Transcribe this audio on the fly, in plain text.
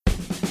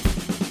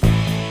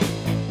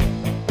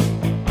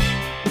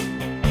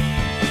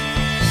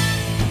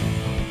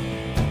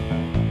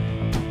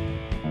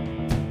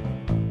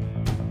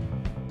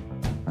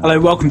Hello,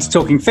 welcome to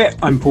Talking Fit.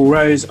 I'm Paul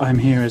Rose. I'm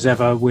here as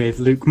ever with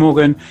Luke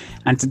Morgan.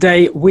 And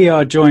today we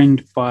are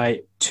joined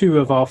by two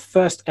of our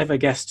first ever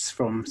guests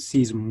from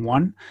season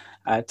one,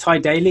 Ty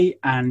Daly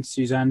and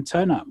Suzanne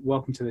Turner.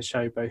 Welcome to the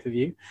show, both of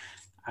you.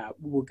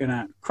 We're going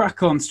to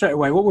crack on straight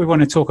away. What we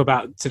want to talk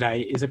about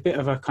today is a bit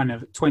of a kind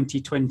of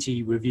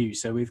 2020 review.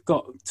 So we've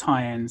got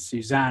Ty and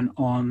Suzanne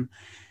on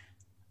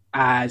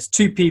as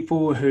two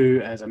people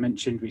who, as I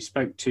mentioned, we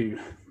spoke to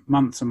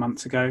months and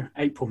months ago,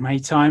 April, May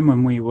time,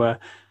 when we were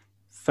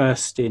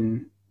first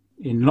in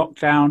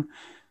lockdown.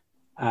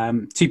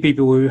 Two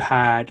people who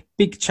had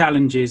big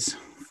challenges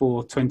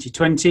for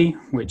 2020,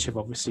 which have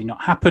obviously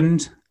not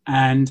happened.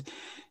 And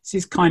this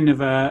is kind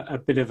of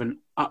a bit of an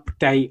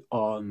update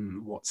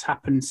on what's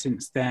happened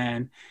since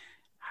then,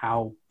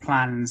 how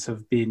plans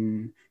have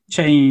been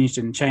changed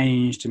and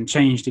changed and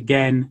changed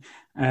again,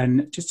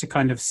 and just to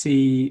kind of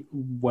see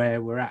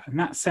where we're at in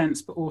that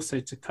sense, but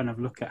also to kind of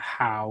look at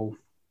how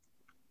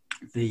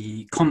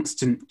the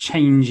constant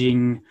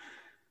changing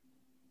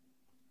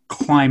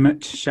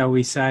climate, shall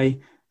we say,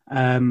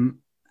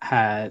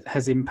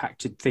 has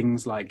impacted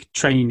things like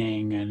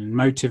training and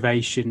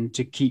motivation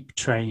to keep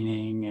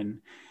training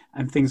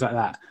and things like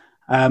that.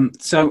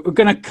 So we're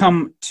going to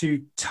come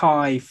to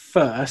Ty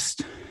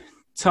first.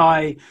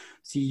 Ty,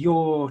 so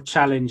your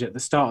challenge at the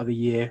start of the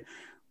year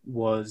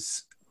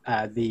was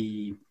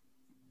the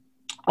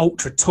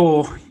Ultra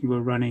Tour. You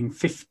were running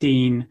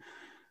 15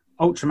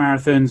 ultra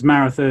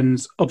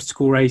marathons,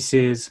 obstacle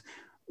races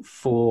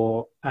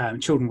for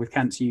Children with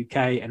Cancer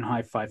UK and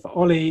High Five for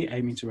Ollie,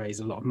 aiming to raise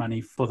a lot of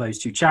money for those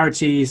two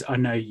charities. I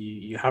know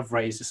you have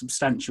raised a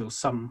substantial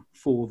sum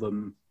for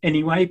them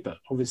anyway, but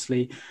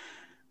obviously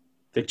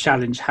the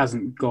challenge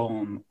hasn't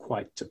gone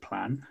quite to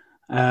plan.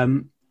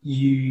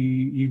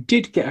 You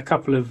did get a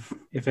couple of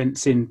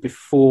events in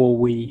before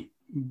we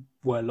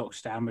were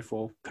locked down,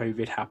 before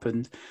COVID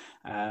happened,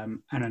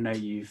 and I know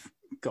you've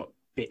got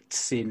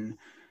bits in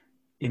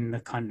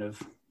the kind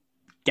of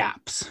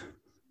gaps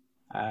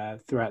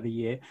throughout the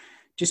year.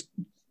 Just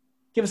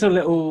give us a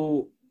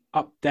little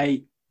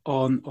update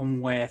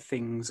on where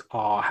things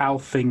are, how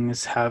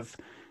things have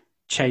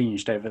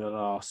changed over the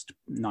last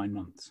 9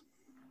 months.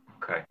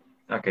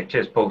 Okay,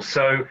 cheers, Paul.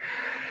 So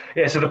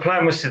the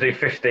plan was to do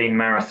 15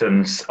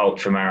 marathons,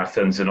 ultra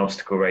marathons and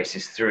obstacle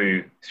races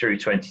through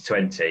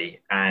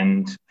 2020.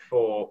 And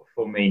for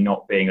me,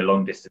 not being a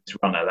long distance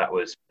runner, that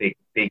was big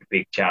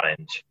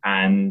challenge.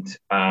 And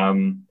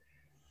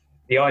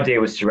the idea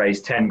was to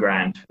raise 10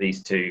 grand for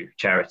these two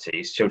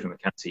charities, Children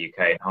with Cancer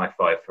UK and High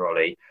Five for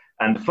Ollie.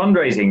 And the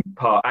fundraising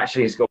part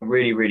actually has gone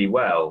really, really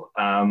well.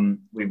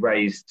 We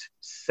raised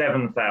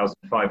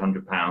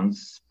 £7,500,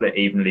 split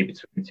evenly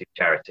between the two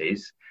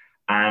charities.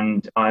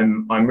 And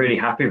I'm really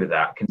happy with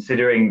that,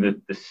 considering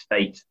the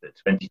state that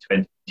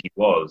 2020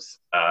 was.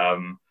 I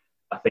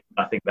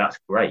think that's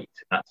great.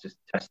 That's just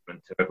a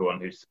testament to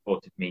everyone who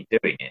supported me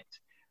doing it.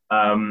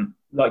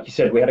 Like you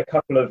said, we had a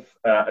couple of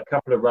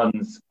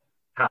runs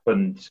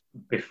happened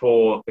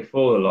before the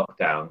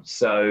lockdown.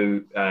 So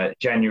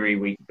January,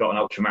 we got an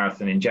ultra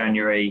marathon in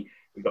January.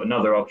 We got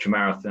another ultra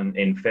marathon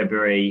in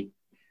February,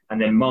 and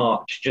then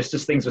March. Just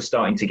as things were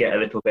starting to get a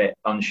little bit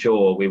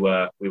unsure, we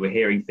were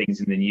hearing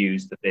things in the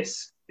news that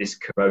this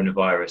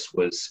coronavirus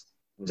was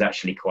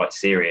actually quite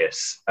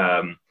serious.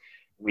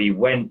 We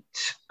went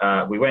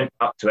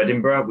up to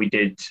Edinburgh. We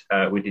did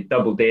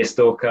double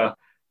Deerstalker,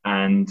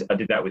 and I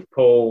did that with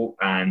Paul,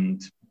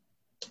 and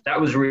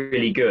that was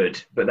really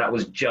good, but that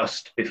was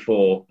just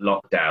before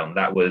lockdown.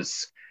 That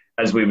was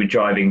as we were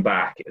driving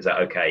back. It was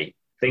like, okay,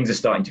 things are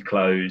starting to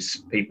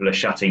close. People are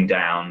shutting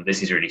down.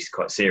 This is really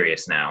quite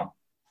serious now.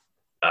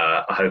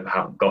 I hope I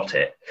haven't got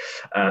it.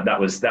 That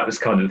was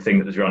kind of the thing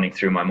that was running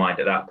through my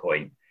mind at that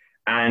point.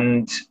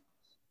 And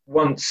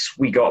once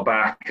we got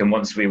back, and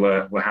once we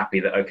were happy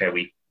that okay,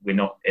 we're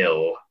not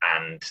ill,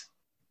 and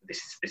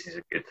this is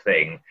a good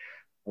thing.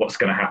 What's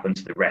going to happen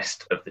to the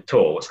rest of the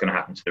tour? What's going to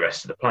happen to the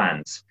rest of the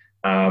plans?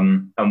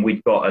 And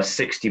we'd got a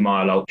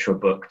 60-mile ultra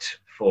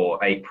booked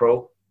for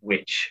April,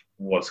 which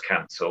was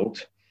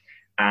cancelled.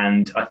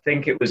 And I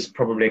think it was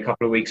probably a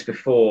couple of weeks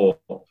before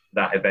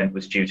that event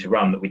was due to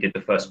run that we did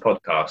the first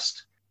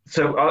podcast.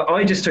 So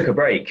I just took a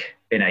break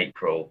in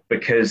April,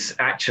 because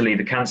actually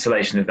the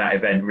cancellation of that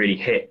event really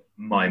hit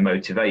my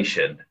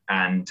motivation.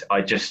 And I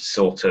just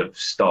sort of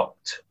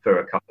stopped for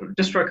a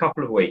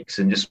couple of weeks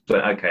and just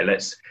went, okay,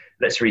 let's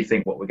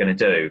rethink what we're going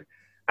to do.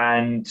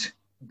 And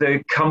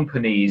the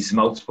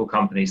multiple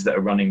companies that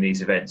are running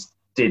these events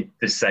did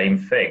the same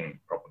thing,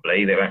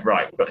 probably. They went,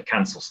 right, we've got to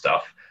cancel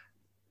stuff.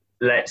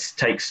 Let's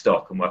take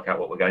stock and work out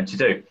what we're going to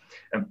do.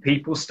 And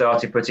people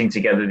started putting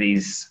together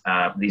these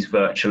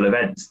virtual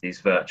events,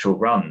 these virtual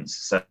runs.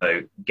 So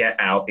get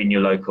out in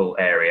your local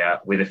area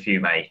with a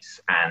few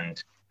mates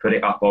and put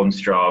it up on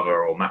Strava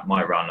or Map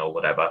My Run or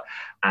whatever,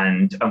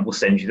 and we'll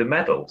send you the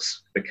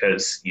medals,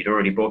 because you'd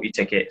already bought your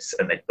tickets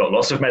and they've got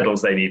lots of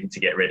medals they needed to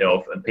get rid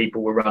of, and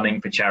people were running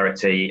for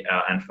charity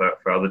and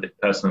for other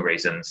personal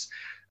reasons,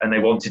 and they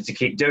wanted to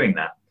keep doing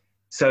that.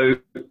 So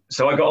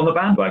I got on the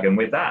bandwagon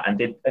with that and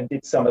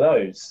did some of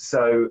those.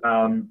 So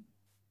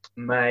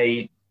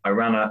May, I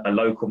ran a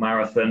local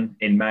marathon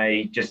in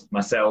May, just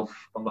myself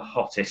on the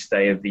hottest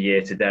day of the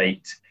year to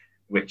date,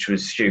 which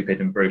was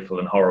stupid and brutal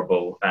and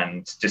horrible,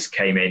 and just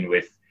came in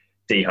with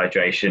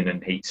dehydration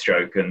and heat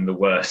stroke and the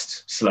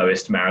worst,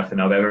 slowest marathon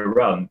I've ever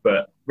run,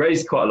 but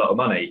raised quite a lot of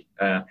money.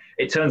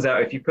 It turns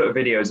out if you put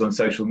videos on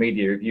social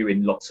media of you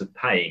in lots of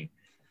pain,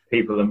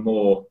 people are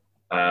more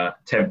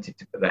tempted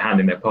to put their hand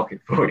in their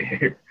pocket for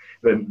you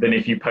than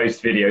if you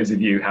post videos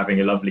of you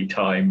having a lovely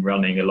time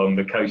running along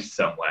the coast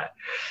somewhere.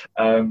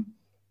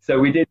 So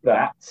we did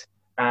that,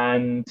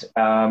 and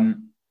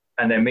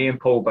then me and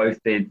Paul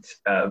both did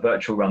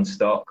virtual run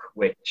stock,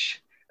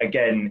 which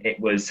again, it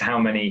was how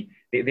many.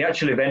 The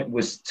actual event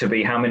was to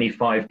be how many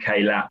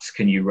 5K laps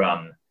can you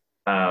run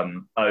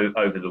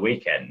over the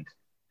weekend,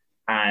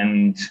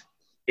 and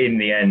in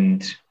the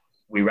end,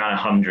 we ran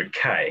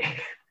 100K,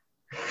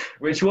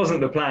 which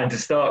wasn't the plan to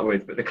start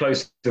with. But the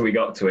closer we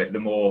got to it, the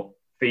more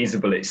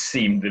feasible it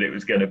seemed that it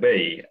was going to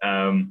be.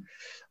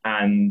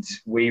 And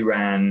we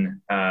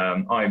ran,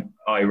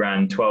 I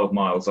ran 12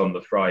 miles on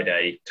the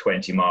Friday,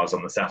 20 miles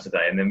on the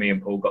Saturday. And then me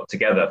and Paul got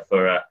together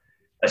for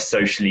a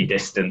socially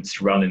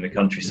distanced run in the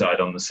countryside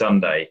on the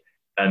Sunday,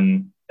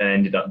 and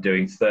ended up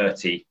doing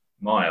 30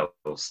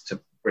 miles to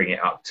bring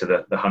it up to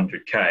the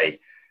 100K.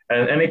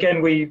 And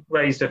again, we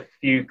raised a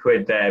few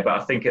quid there, but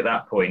I think at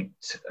that point,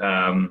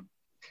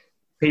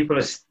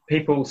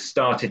 people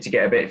started to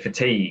get a bit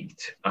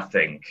fatigued, I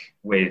think,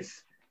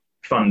 with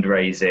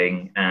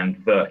fundraising and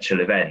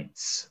virtual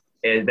events.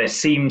 There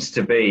seems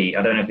to be,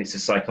 I don't know if it's a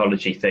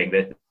psychology thing,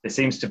 that there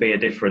seems to be a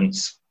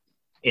difference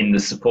in the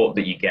support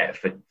that you get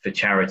for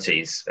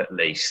charities, at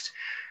least,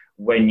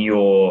 when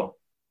you're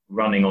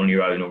running on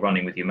your own or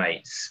running with your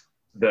mates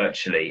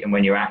virtually, and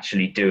when you're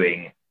actually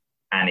doing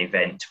an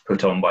event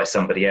put on by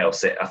somebody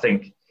else. I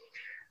think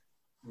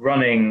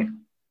running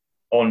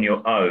on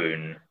your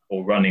own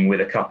or running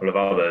with a couple of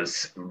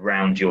others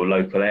around your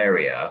local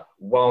area,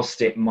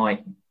 whilst it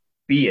might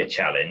be a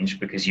challenge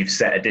because you've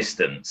set a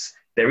distance,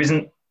 there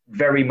isn't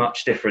very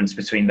much difference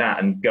between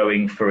that and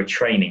going for a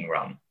training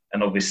run.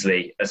 And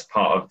obviously, as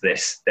part of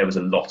this, there was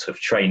a lot of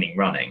training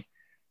running.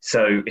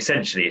 So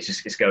essentially,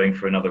 it's going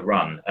for another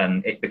run.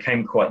 And it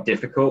became quite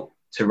difficult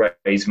to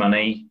raise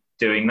money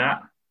doing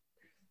that.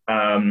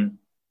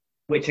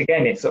 Which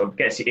again, it sort of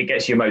gets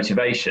your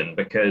motivation,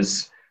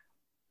 because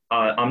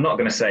I'm not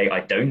going to say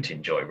I don't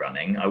enjoy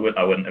running. I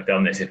wouldn't have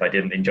done this if I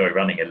didn't enjoy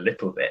running a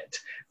little bit.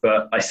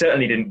 But I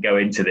certainly didn't go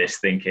into this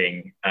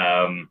thinking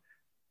I'm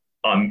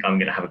going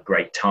to have a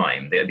great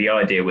time. The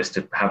idea was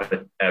to have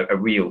a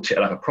real,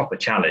 like a proper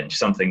challenge,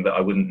 something that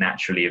I wouldn't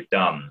naturally have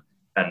done,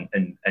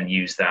 and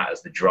use that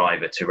as the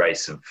driver to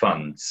raise some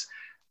funds.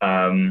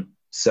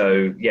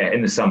 So yeah,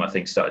 in the summer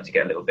things started to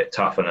get a little bit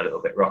tough and a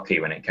little bit rocky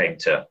when it came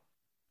to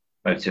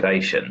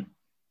motivation.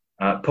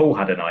 Paul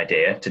had an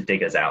idea to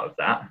dig us out of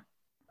that.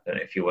 I don't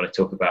know if you want to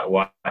talk about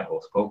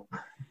Whitehorse, Paul.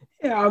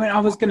 Yeah, I mean, I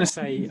was going to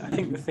say, I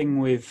think the thing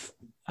with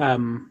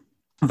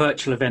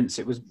virtual events,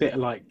 it was a bit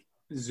like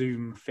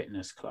Zoom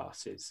fitness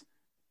classes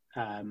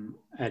and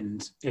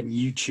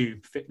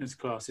YouTube fitness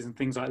classes and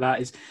things like that.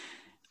 Is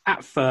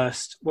at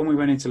first, when we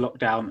went into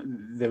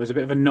lockdown, there was a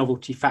bit of a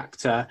novelty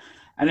factor,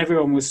 and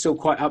everyone was still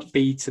quite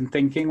upbeat and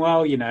thinking,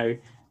 well, you know,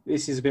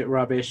 this is a bit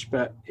rubbish,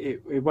 but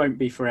it won't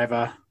be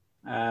forever.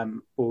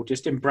 We'll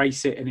just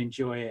embrace it and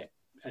enjoy it,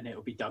 and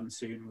it'll be done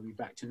soon. We'll be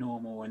back to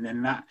normal. And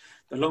then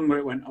the longer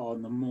it went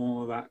on, the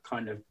more that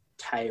kind of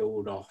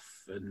tailed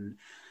off and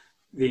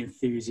the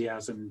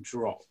enthusiasm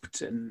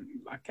dropped. And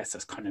I guess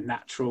that's kind of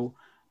natural.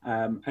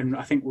 And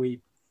I think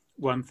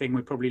one thing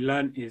we probably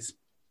learned is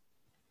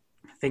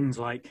things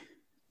like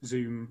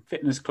Zoom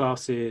fitness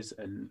classes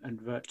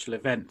and virtual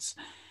events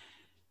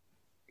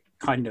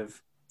kind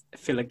of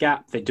fill a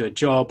gap. They do a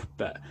job,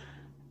 but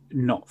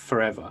not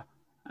forever.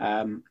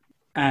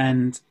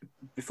 And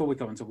before we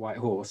go into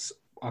Whitehorse,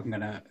 I'm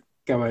going to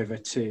go over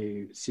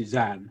to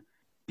Suzanne,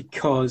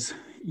 because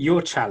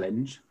your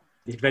challenge,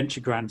 the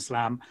Adventure Grand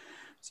Slam,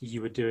 so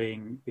you were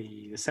doing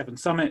the 7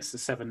 summits,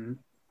 the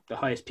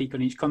highest peak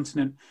on each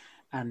continent,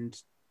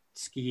 and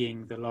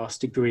skiing the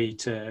last degree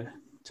to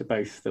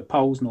both the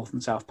poles, North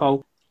and South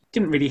Pole.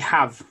 Didn't really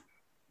have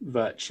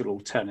virtual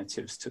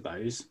alternatives to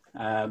those.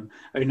 I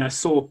mean, I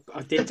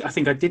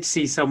think I did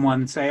see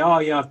someone say, oh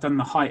yeah, I've done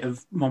the height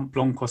of Mont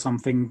Blanc or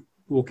something,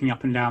 walking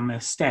up and down the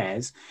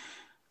stairs.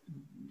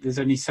 There's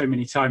only so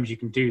many times you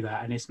can do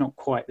that, and it's not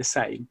quite the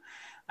same.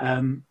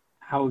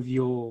 How have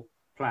your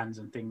plans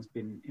and things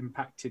been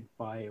impacted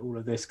by all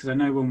of this? Because I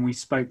know when we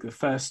spoke the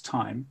first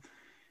time,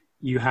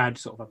 you had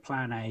sort of a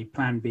plan A,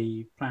 plan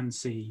B, plan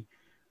C,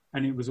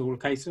 and it was all a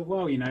case of,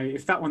 well, you know,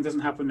 if that one doesn't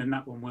happen, then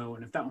that one will,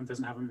 and if that one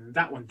doesn't happen, then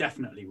that one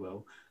definitely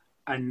will.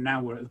 And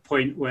now we're at the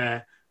point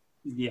where,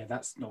 yeah,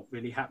 that's not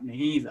really happening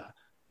either.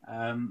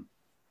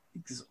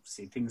 Because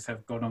obviously things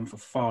have gone on for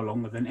far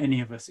longer than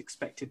any of us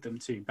expected them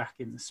to back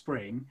in the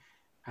spring,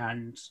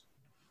 and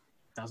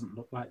doesn't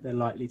look like they're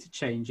likely to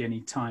change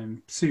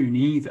anytime soon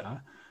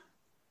either.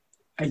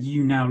 Are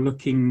you now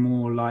looking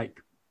more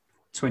like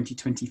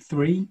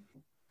 2023,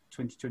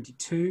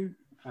 2022,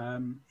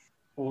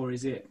 or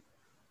is it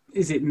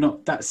is it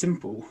not that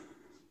simple?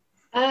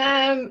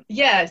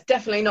 Yeah, it's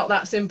definitely not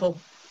that simple.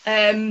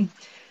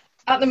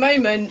 At the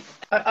moment,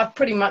 I've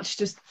pretty much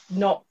just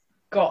not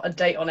got a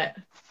date on it.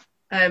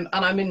 And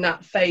I'm in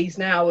that phase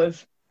now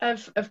of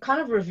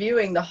kind of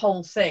reviewing the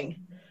whole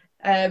thing.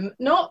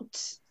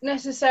 Not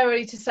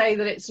necessarily to say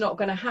that it's not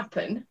going to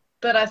happen,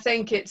 but I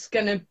think it's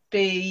going to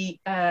be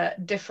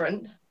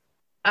different.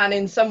 And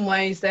in some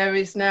ways, there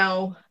is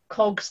now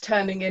cogs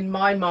turning in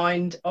my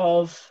mind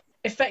of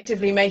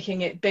effectively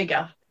making it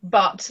bigger,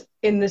 but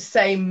in the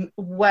same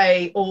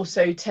way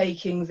also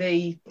taking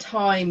the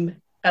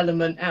time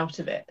element out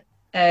of it.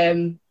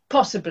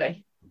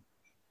 Possibly.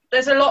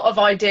 There's a lot of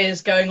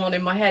ideas going on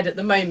in my head at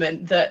the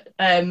moment that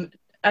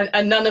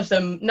and none of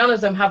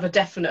them have a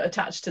definite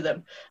attached to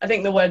them. I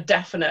think the word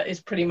definite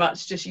is pretty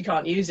much just, you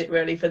can't use it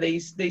really for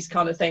these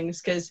kind of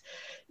things, because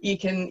you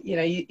can,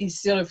 you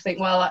sort of think,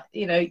 well,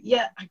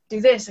 yeah, I could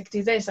do this, I could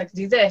do this, I could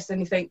do this, and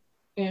you think,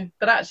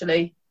 but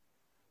actually,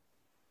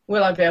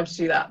 will I be able to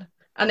do that?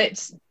 And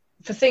it's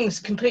for things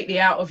completely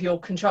out of your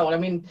control. I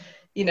mean,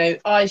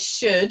 I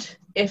should,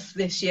 if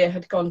this year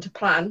had gone to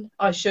plan,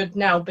 I should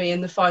now be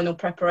in the final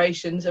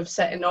preparations of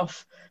setting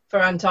off for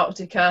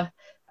Antarctica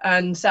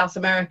and South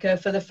America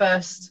for the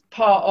first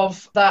part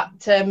of that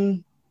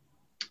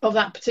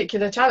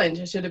particular challenge.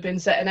 I should have been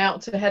setting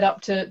out to head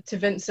up to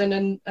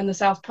Vinson and the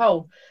South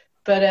Pole,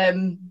 but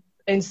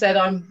instead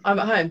I'm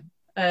at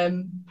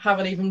home.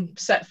 Haven't even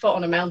set foot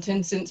on a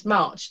mountain since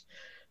March.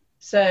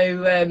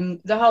 So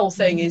the whole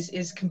thing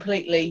is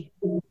completely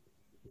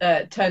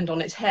turned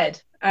on its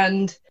head.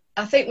 And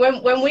I think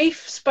when we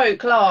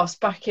spoke last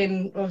back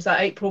in, what was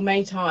that, April,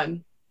 May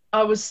time,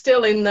 I was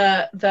still in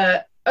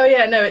the oh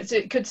yeah, no,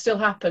 it could still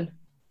happen.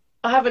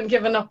 I haven't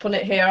given up on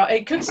it here.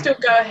 It could still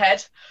go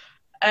ahead.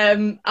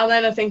 And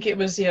then I think it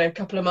was, a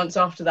couple of months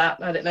after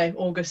that, I don't know,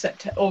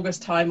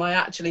 August time, I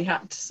actually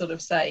had to sort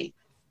of say,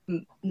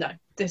 no,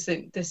 this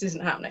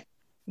isn't happening.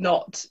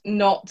 Not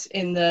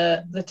in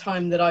the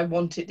time that I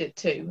wanted it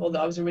to, or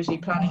that I was originally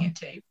planning it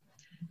to.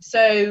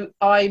 So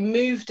I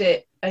moved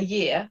it a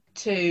year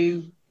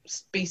to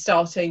be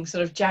starting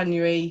sort of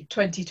January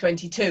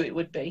 2022 it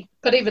would be.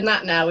 But even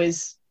that now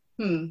is,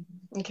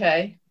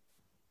 okay,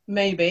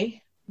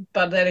 maybe,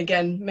 but then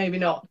again, maybe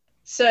not.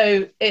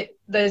 So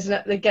there's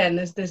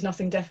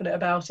nothing definite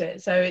about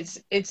it. So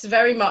it's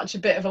very much a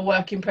bit of a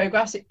work in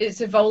progress.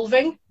 It's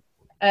evolving.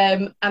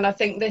 And I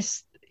think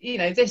this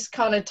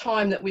kind of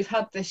time that we've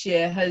had this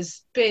year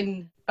has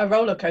been a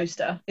roller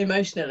coaster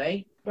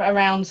emotionally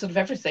around sort of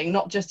everything,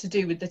 not just to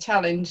do with the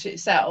challenge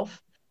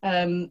itself.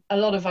 A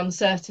lot of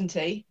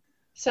uncertainty.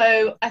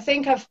 So I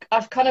think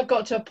I've kind of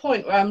got to a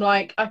point where I'm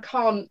like, I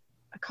can't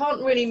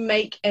really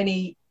make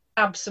any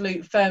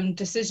absolute firm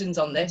decisions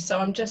on this. So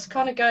I'm just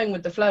kind of going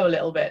with the flow a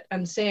little bit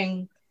and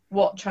seeing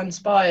what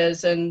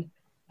transpires and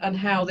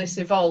how this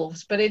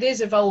evolves. But it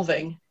is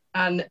evolving,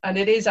 and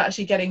it is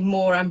actually getting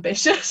more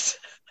ambitious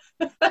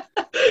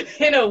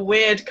in a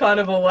weird kind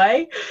of a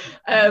way.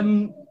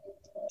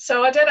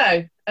 So I don't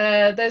know.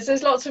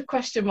 There's lots of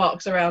question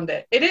marks around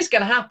it. It is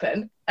going to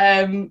happen,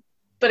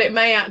 but it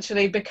may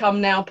actually become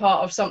now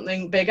part of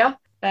something bigger.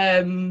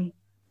 You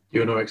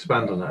want to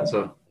expand on that,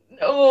 so?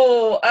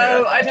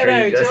 I don't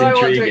know. Do I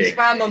want to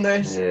expand on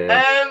this?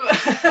 Yeah.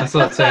 That's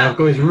like saying, I've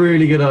got this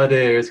really good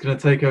idea. It's going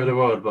to take over the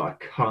world, but I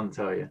can't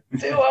tell you.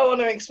 Do I want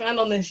to expand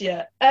on this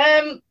yet?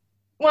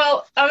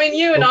 Well, I mean,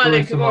 you and I,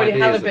 Luke, have already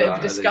had a bit of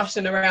a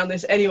discussion around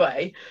this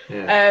anyway.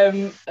 Yeah.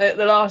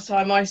 The last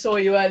time I saw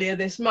you earlier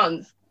this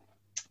month.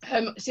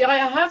 See, I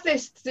have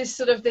this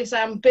sort of this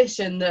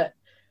ambition that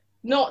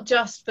not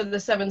just for the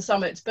 7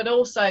 summits, but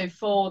also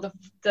for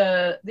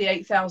the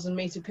 8,000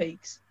 meter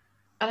peaks.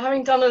 And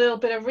having done a little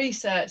bit of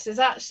research, there's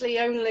actually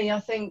only, I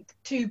think,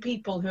 2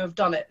 people who have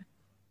done it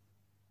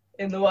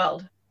in the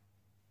world.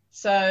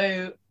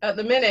 So at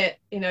the minute,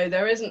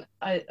 there isn't,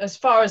 as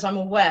far as I'm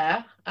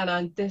aware, and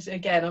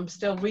I'm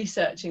still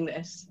researching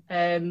this.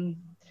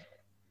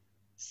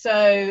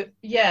 So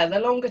yeah, the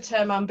longer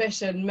term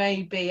ambition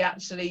may be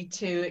actually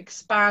to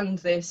expand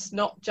this,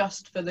 not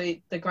just for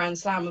the Grand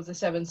Slam of the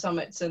 7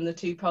 summits and the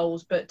 2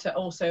 poles, but to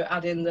also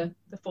add in the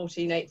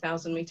 14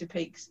 8,000 meter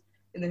peaks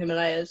in the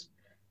Himalayas.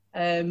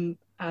 And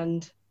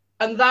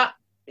that,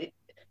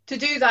 to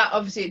do that,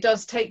 obviously it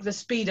does take the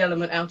speed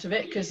element out of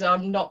it, because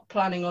I'm not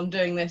planning on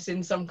doing this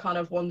in some kind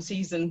of 1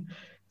 season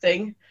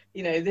thing.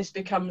 This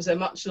becomes a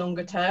much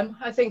longer term.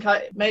 I think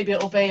maybe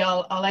it'll be,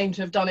 I'll aim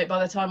to have done it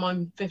by the time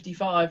I'm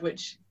 55,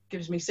 which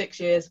gives me 6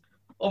 years,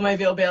 or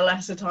maybe it'll be a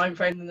lesser time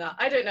frame than that.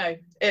 I don't know.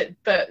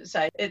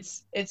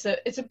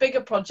 It's a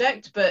bigger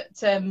project,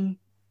 but and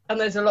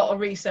there's a lot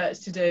of research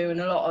to do and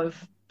a lot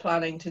of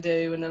planning to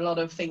do and a lot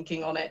of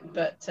thinking on it.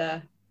 But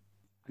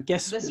I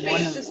guess the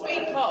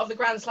speed part of the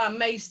Grand Slam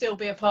may still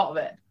be a part of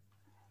it.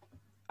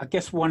 I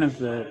guess one of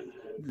the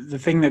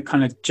thing that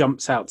kind of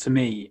jumps out to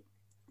me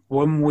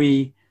when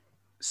we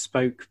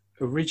spoke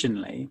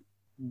originally,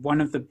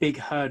 one of the big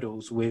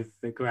hurdles with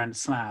the Grand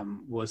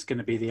Slam was going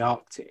to be the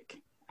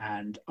Arctic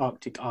and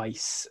Arctic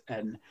ice,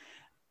 and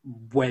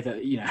whether,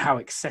 how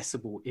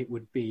accessible it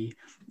would be.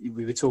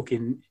 We were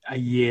talking a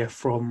year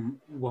from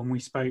when we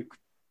spoke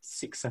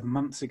 6-7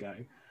 months ago,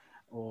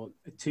 or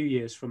 2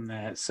 years from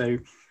there. So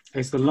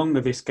as the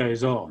longer this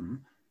goes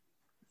on,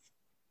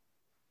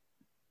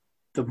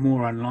 the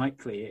more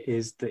unlikely it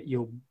is that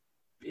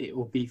it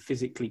will be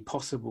physically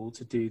possible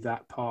to do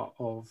that part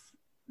of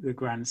the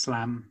Grand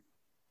Slam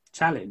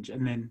challenge.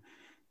 And then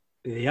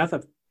the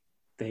other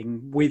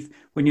thing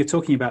when you're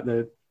talking about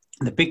the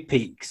big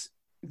peaks,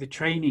 the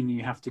training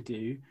you have to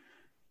do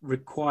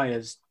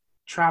requires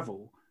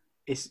travel.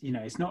 It's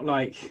not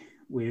like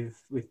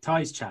with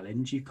Ty's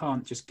challenge, you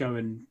can't just go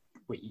and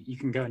you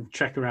can go and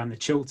trek around the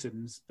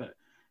Chilterns, but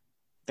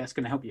that's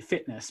going to help your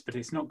fitness, but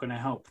it's not going to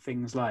help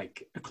things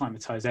like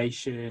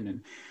acclimatization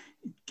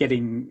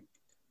and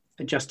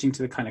adjusting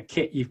to the kind of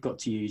kit you've got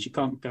to use. You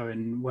can't go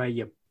and wear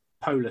your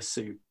polar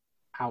suit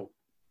out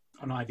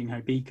on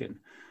Ivinghoe Beacon.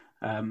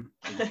 You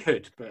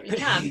could, but you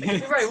can, but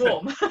it's very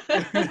warm.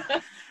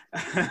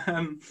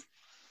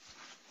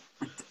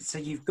 So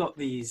you've got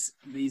these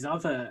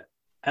other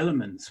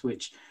elements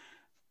which,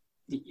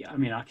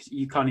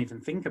 you can't even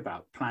think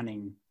about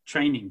planning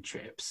training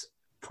trips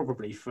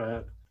probably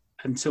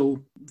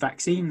until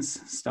vaccines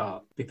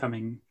start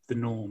becoming the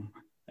norm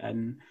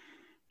and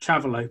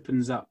travel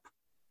opens up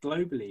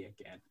globally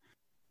again.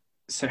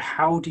 So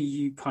how do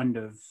you kind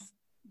of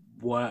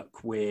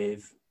work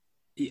with,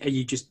 are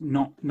you just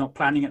not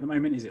planning at the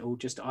moment? Is it all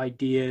just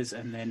ideas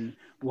and then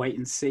wait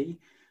and see?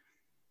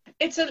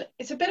 It's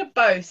a bit of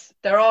both.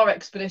 There are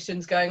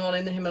expeditions going on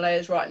in the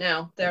Himalayas right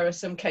now. There are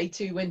some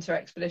K2 winter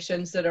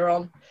expeditions that are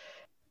on.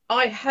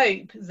 I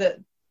hope that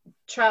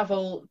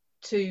travel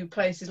to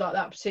places like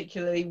that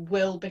particularly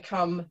will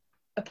become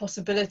a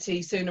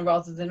possibility sooner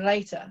rather than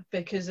later,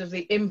 because of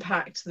the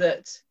impact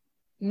that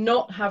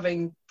not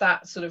having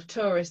that sort of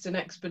tourist and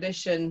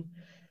expedition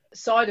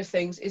side of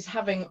things is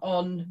having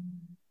on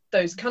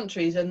those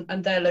countries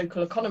and their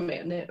local economy.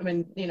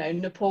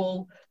 And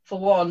Nepal, for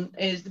one,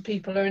 is the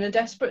people are in a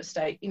desperate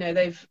state.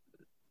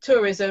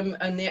 Tourism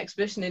and the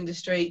expedition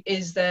industry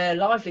is their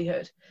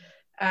livelihood,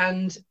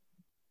 and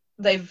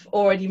they've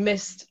already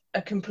missed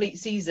a complete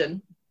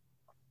season,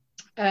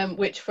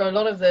 which for a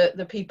lot of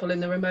the people in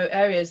the remote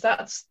areas,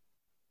 that's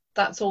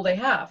all they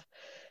have.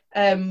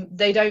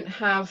 They don't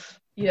have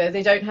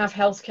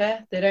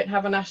healthcare. They don't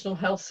have a national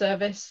health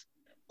service.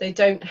 They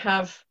don't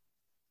have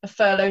a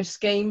furlough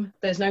scheme.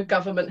 There's no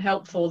government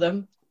help for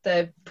them.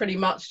 They're pretty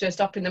much just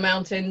up in the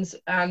mountains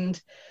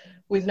and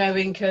with no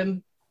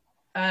income.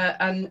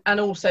 And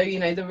also,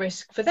 the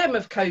risk for them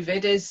of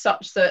COVID is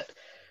such that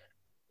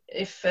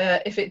if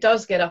it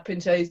does get up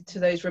into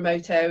those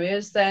remote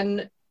areas,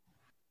 then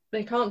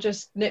they can't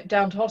just nip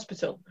down to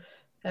hospital,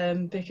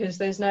 because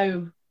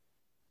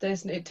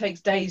it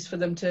takes days for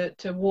them to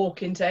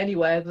walk into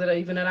anywhere that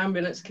even an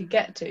ambulance could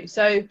get to.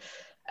 So,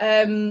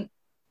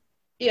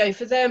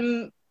 for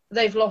them,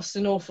 they've lost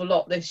an awful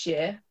lot this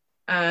year.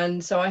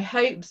 And so I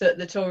hope that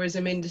the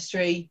tourism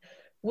industry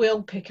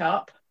will pick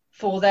up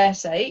for their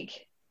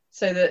sake,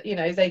 so that,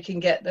 they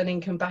can get an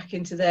income back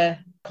into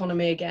their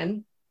economy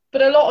again.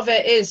 But a lot of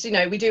it is,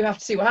 we do have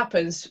to see what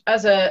happens.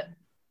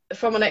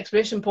 From an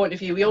expedition point of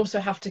view, we also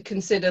have to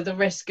consider the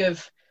risk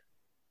of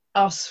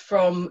us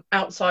from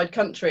outside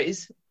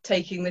countries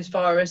taking this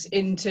virus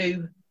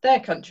into their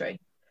country.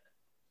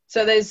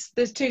 So there's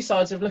two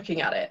sides of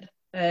looking at it.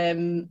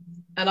 And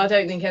I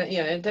don't think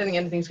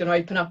anything's going to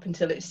open up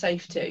until it's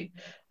safe to.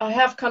 I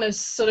have kind of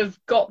sort of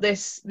got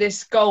this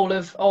goal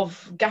of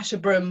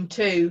Gasherbrum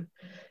 2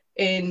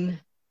 in,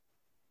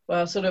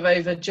 well, sort of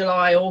over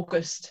July,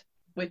 August,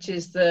 which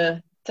is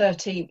the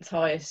 13th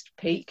highest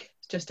peak,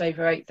 just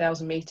over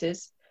 8,000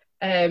 meters.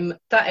 That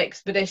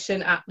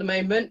expedition at the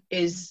moment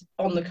is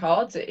on the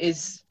cards. It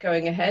is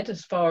going ahead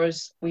as far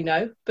as we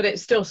know, but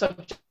it's still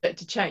subject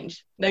to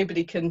change.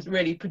 Nobody can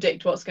really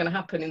predict what's going to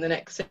happen in the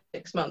next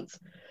 6 months.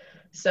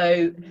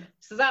 So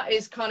that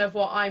is kind of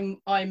what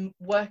I'm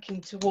working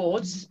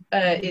towards,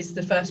 is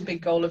the first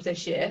big goal of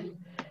this year.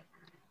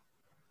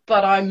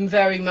 But I'm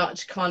very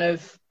much kind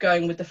of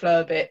going with the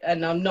flow a bit,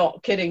 and I'm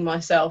not kidding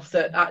myself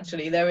that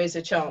actually there is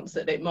a chance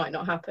that it might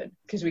not happen,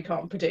 because we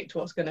can't predict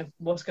what's going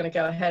to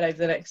go ahead over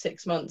the next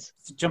 6 months.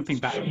 So jumping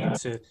back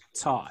to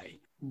Ty,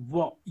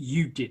 what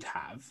you did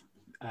have,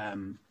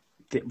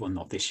 well,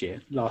 not this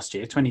year, last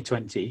year,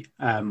 2020,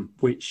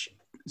 which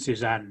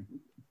Suzanne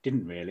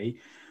didn't really,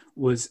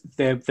 was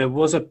there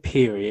was a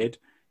period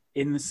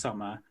in the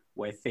summer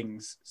where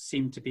things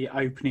seemed to be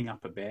opening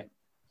up a bit,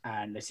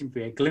 and there seemed to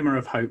be a glimmer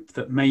of hope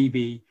that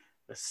maybe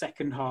the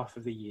second half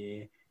of the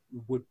year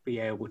would be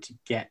able to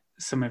get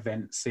some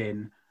events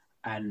in,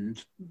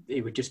 and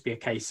it would just be a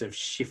case of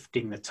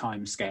shifting the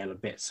time scale a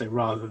bit. So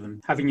rather than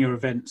having your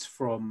events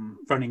from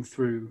running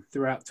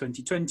throughout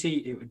 2020,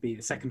 it would be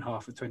the second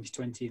half of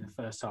 2020 and the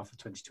first half of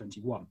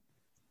 2021.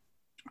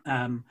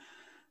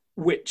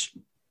 Which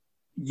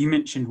you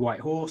mentioned White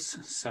Horse.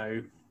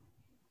 So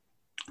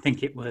I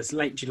think it was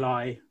late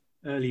July,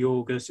 early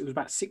August. It was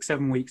about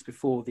 6-7 weeks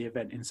before the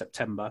event in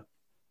September.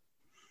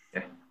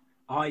 Yeah.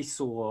 I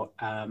saw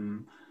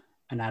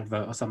an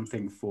advert or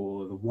something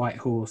for the White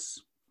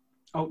Horse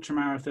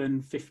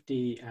ultramarathon,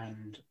 50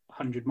 and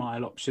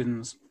 100-mile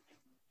options.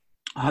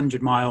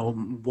 100-mile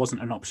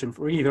wasn't an option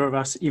for either of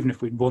us. Even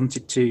if we'd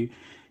wanted to,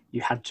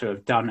 you had to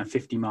have done a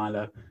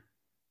 50-miler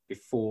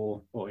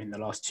before or in the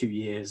last 2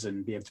 years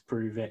and be able to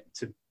prove it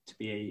to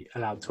be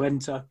allowed to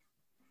enter,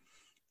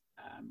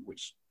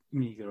 which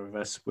neither of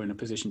us were in a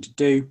position to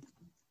do.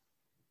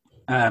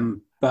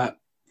 But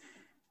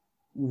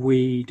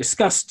we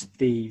discussed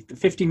the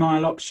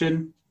 50-mile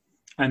option,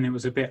 and it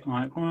was a bit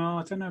like, well,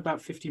 I don't know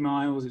about 50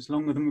 miles. It's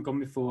longer than we've gone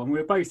before. And we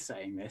were both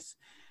saying this.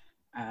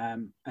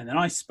 And then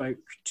I spoke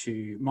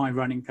to my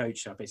running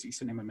coach. I basically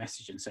sent him a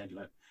message and said,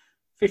 look,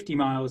 50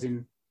 miles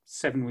in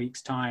 7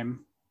 weeks'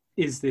 time,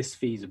 is this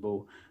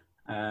feasible?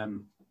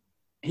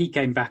 He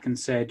came back and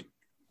said,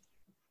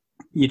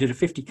 you did a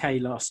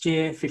 50K last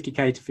year,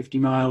 50K to 50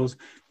 miles.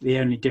 The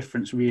only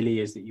difference really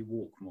is that you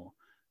walk more.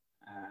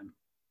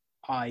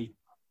 I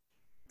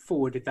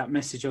forwarded that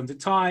message on to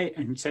Ty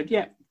and said,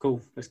 yeah,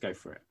 cool, let's go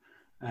for it.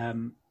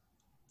 And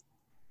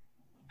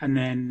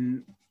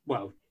then,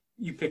 well,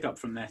 you pick up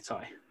from there,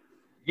 Ty.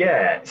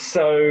 Yeah,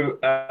 so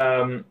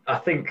I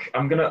think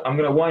I'm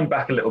gonna wind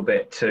back a little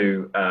bit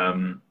to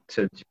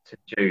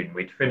June.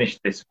 We'd finished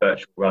this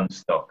virtual run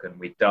stock, and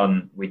we'd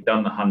done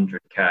the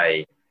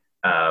 100K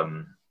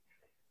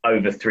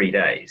over 3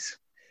 days,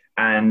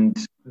 and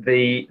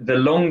the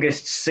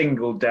longest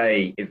single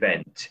day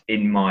event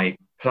in my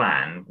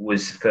plan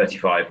was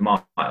 35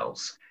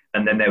 miles.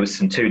 And then there was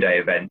some 2-day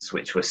events,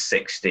 which were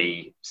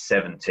 60,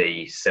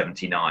 70,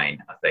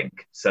 79, I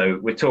think. So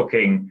we're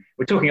talking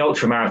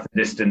ultramarathon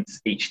distance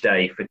each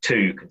day for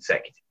 2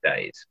 consecutive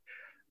days.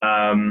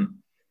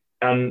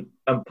 And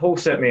Paul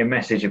sent me a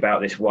message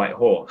about this White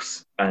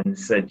Horse and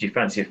said, do you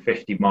fancy a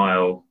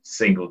 50-mile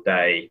single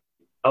day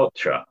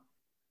ultra?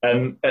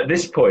 And at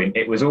this point,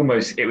 it was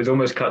almost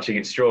clutching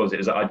at straws. It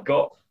was like I'd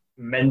got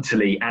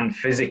mentally and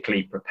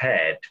physically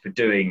prepared for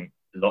doing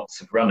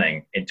lots of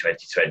running in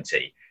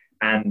 2020.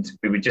 And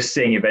we were just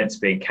seeing events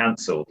being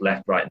cancelled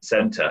left, right, and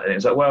centre. And it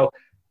was like, well,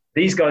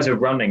 these guys are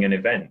running an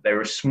event.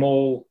 They're a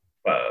small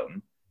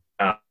firm.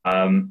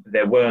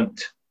 There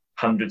weren't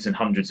hundreds and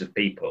hundreds of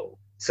people.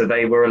 So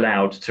they were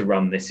allowed to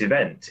run this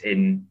event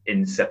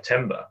in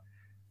September.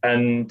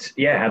 And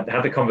yeah,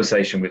 had a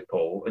conversation with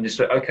Paul and just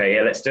like, okay,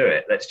 yeah, let's do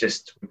it.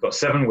 We've got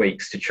 7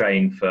 weeks to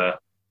train for,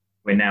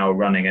 we're now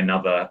running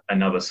another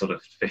sort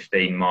of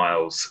 15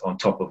 miles on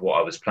top of what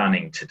I was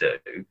planning to do.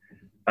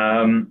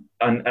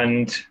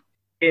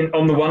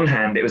 On the one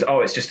hand, it was,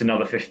 it's just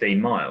another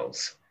 15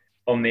 miles.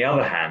 On the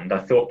other hand, I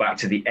thought back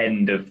to the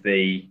end of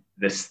the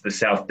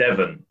South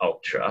Devon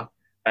Ultra.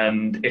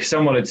 And if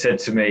someone had said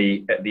to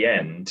me at the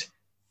end,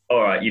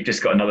 all right, you've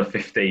just got another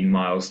 15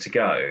 miles to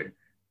go,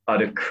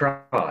 I'd have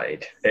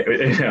cried. But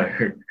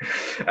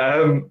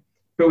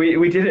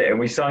we did it, and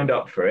we signed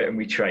up for it, and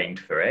we trained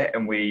for it.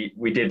 And we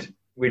did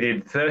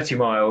 30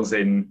 miles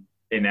in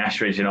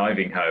Ashridge and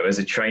Ivinghoe as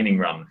a training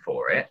run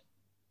for it.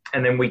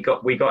 And then we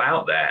got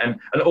out there,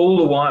 and all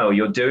the while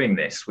you're doing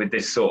this with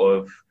this sort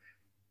of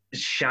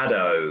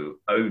shadow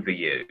over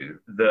you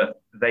that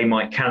they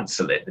might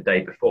cancel it the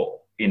day before.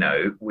 You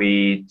know,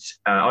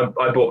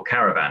 I bought a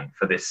caravan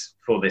for this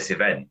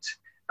event,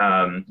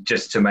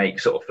 just to make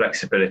sort of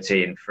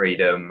flexibility and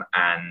freedom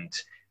and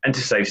to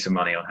save some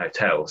money on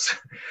hotels.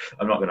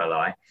 I'm not going to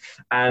lie,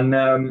 and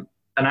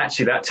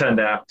actually that turned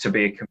out to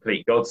be a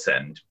complete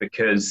godsend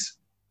because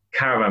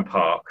caravan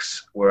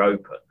parks were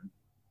open,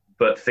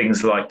 but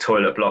things like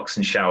toilet blocks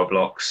and shower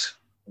blocks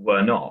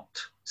were not.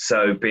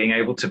 So being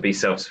able to be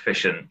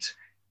self-sufficient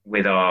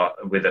with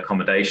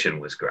accommodation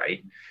was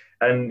great.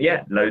 And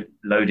yeah,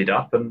 loaded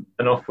up and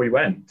off we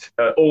went.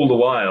 All the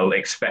while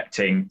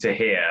expecting to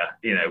hear,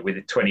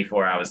 with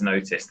 24 hours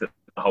notice that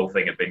the whole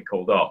thing had been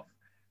called off.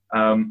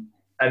 And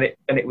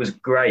it was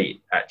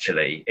great,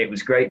 actually. It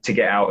was great to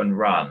get out and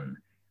run.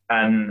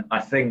 And I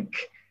think,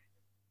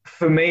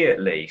 for me at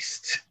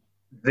least,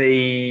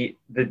 the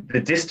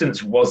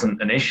distance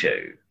wasn't an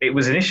issue. It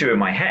was an issue in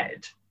my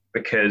head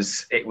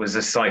because it was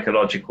a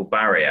psychological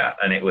barrier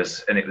and it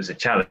was a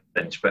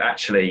challenge. But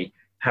actually,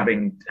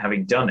 having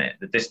done it,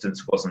 the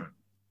distance wasn't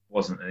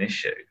an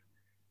issue.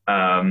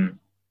 And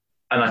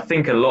I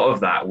think a lot of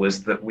that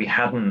was that we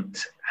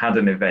hadn't had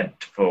an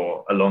event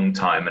for a long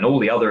time, and all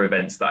the other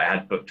events that I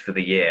had booked for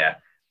the year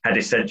had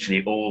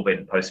essentially all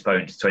been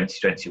postponed to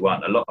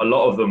 2021. A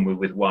lot of them were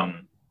with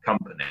one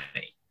company.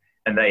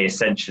 And they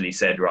essentially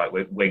said, right,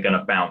 we're going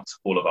to bounce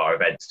all of our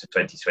events to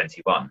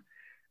 2021.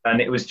 And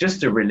it was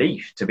just a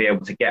relief to be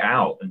able to get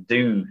out and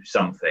do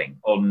something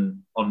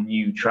on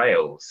new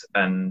trails.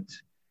 And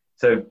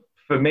so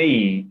for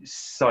me,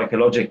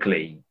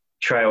 psychologically,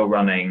 trail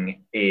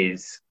running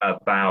is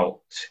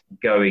about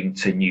going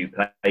to new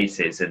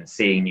places and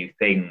seeing new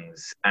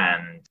things.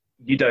 And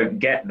you don't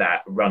get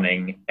that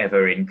running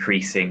ever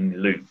increasing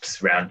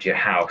loops around your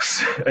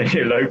house and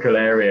your local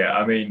area.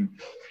 I mean,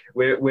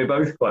 we're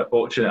both quite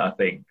fortunate, I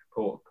think,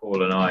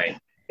 Paul and I,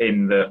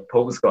 in that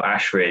Paul's got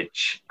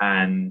Ashridge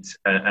and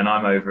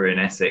I'm over in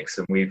Essex,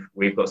 and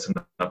we've got some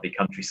lovely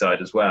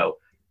countryside as well.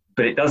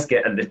 but it does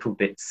get a little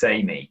bit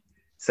samey.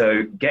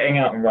 So getting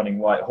out and running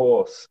White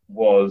Horse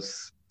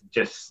was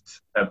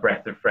just a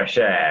breath of fresh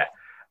air.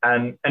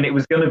 And it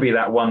was going to be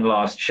that one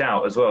last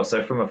shout as well.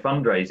 So from a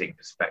fundraising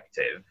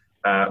perspective,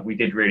 we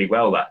did really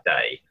well that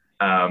day.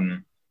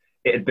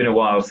 It had been a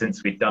while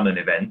since we'd done an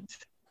event,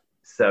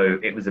 so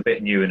it was a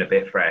bit new and a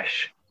bit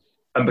fresh.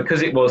 And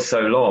because it was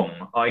so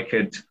long, I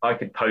could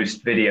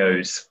post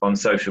videos on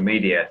social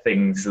media,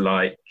 things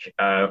like,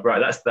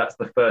 right, that's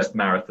the first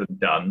marathon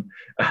done,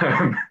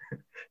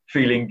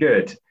 feeling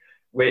good,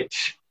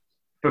 which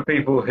for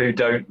people who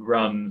don't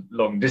run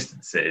long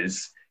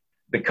distances,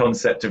 the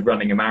concept of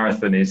running a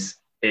marathon is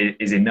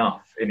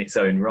enough in its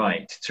own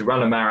right. To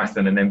run a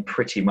marathon and then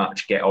pretty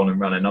much get on and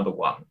run another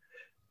one,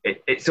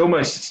 it's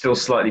almost still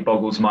slightly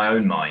boggles my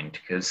own mind,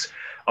 because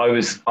I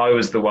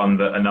was the one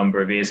that a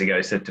number of years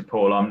ago said to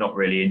Paul, I'm not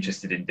really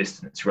interested in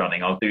distance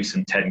running. I'll do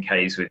some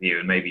 10Ks with you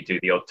and maybe do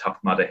the odd Tough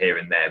Mudder here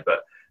and there,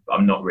 but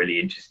I'm not really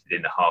interested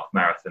in the half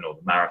marathon or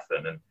the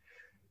marathon.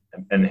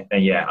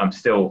 And yeah, I'm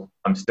still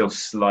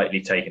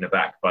slightly taken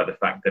aback by the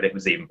fact that it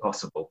was even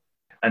possible.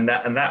 And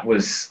that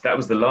was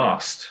the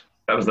last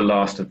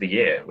of the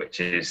year,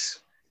 which is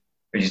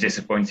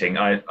disappointing.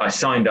 I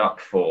signed up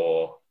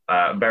for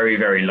very,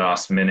 very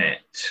last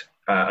minute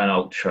an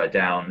ultra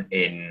down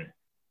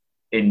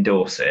in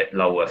Dorset,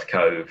 Lulworth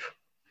Cove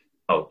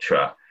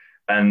Ultra,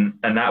 and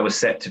that was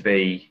set to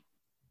be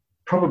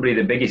probably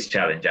the biggest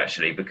challenge,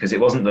 actually, because it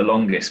wasn't the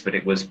longest, but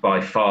it was by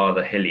far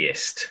the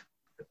hilliest,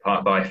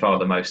 by far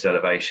the most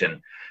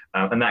elevation,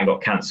 and that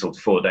got cancelled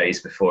 4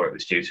 days before it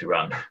was due to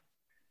run,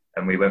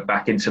 and we went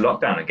back into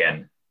lockdown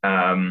again.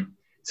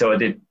 So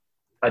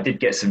I did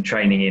get some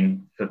training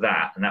in for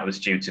that, and that was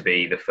due to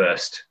be the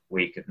first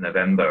week of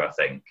November, I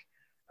think.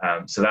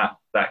 So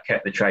that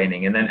kept the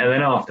training, and then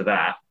after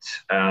that,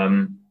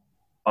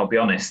 I'll be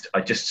honest,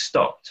 I just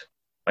stopped.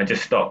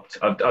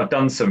 I've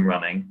done some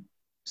running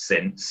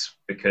since,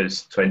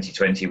 because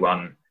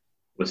 2021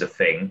 was a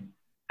thing,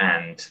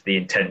 and the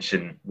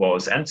intention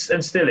was and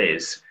still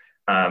is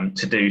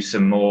to do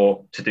some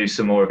more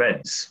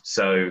events.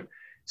 So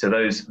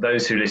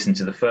those who listen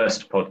to the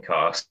first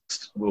podcast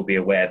will be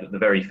aware that the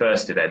very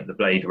first event, the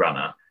Blade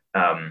Runner,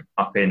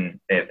 up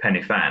in Pen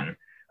y Fan,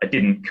 I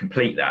didn't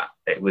complete that.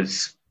 It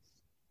was,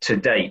 to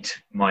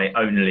date, my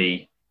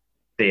only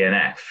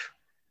DNF,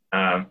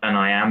 and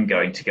I am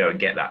going to go and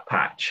get that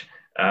patch.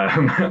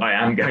 I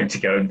am going to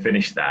go and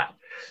finish that.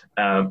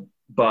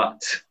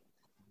 But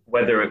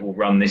whether it will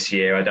run this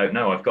year, I don't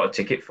know. I've got a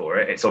ticket for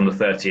it. It's on the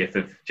 30th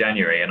of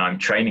January, and I'm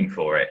training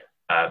for it.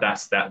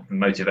 That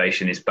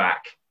motivation is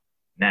back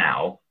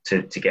now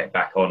to get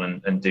back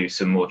on and do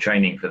some more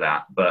training for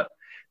that. But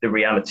the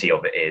reality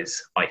of it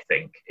is, I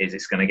think,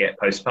 it's going to get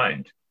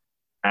postponed.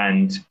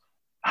 And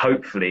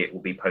hopefully it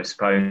will be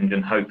postponed,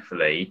 and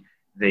hopefully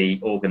the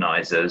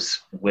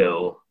organisers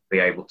will be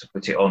able to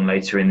put it on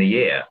later in the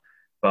year.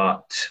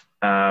 But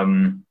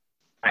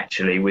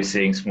actually, we're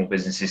seeing small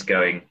businesses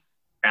going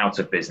out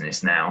of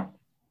business now.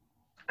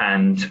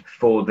 And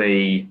for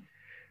the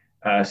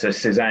so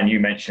Suzanne, you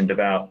mentioned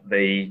about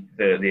the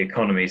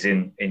economies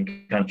in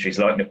countries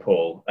like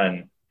Nepal,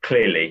 and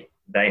clearly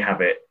they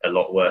have it a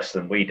lot worse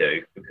than we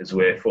do, because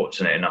we're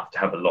fortunate enough to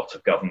have a lot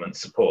of government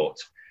support.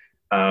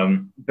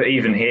 But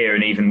even here,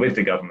 and even with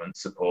the government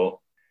support,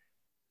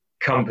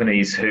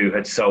 companies who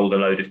had sold a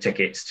load of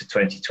tickets to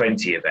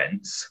 2020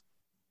 events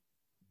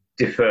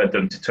deferred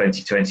them to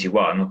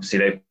 2021. Obviously,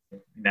 they've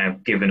now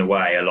given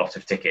away a lot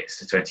of tickets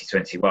to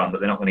 2021, but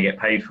they're not going to get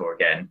paid for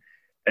again.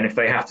 And if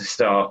they have to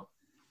start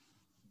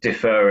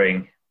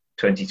deferring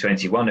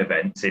 2021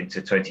 events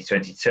into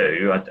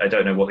 2022, I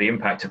don't know what the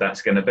impact of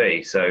that's going to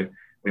be. So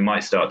we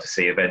might start to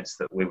see events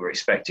that we were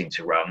expecting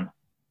to run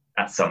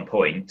at some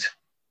point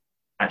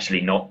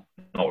actually not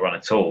run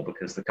at all,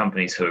 because the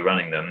companies who are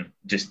running them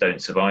just don't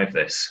survive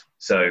this.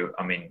 So,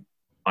 I mean,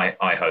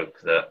 I hope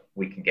that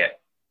we can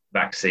get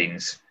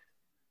vaccines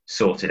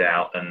sorted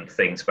out and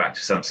things back to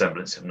some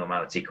semblance of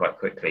normality quite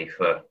quickly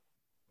for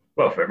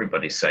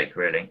everybody's sake,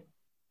 really.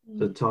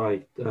 So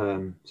Ty,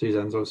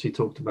 Suzanne's obviously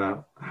talked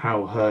about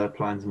how her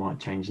plans might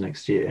change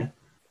next year.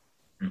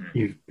 Mm-hmm.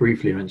 You've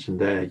briefly mentioned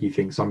there, you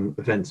think some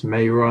events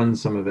may run,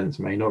 some events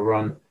may not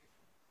run.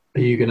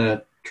 Are you going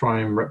to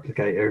try and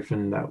replicate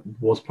everything that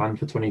was planned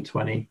for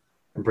 2020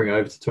 and bring it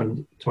over to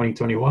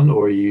 2021,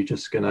 or are you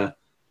just going to,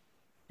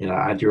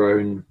 add your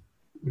own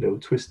little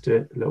twist to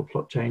it, a little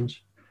plot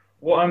change?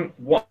 What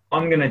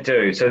I'm going to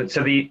do, so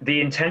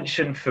the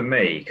intention for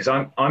me, because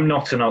I'm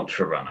not an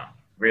ultra runner.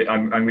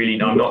 I'm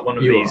not one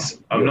of these.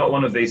 I'm not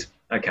one of these.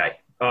 Okay.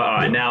 All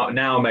right.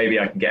 Now maybe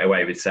I can get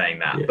away with saying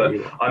that. Yeah,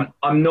 but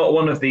I'm not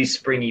one of these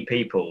springy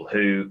people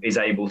who is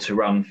able to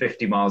run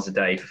 50 miles a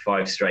day for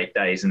 5 straight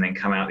days and then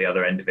come out the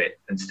other end of it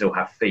and still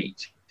have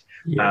feet.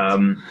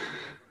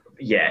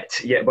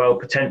 Yet. Well,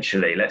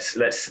 potentially.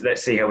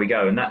 Let's see how we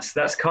go. And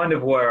that's kind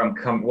of where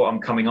what I'm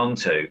coming on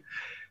to.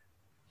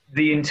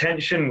 The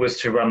intention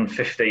was to run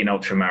 15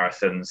 ultra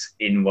marathons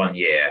in 1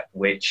 year,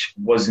 which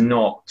was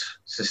not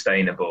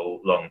sustainable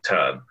long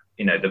term.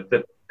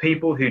 The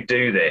people who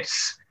do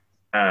this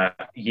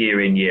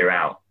year in, year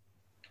out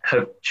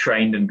have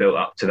trained and built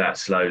up to that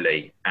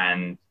slowly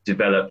and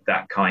developed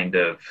that kind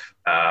of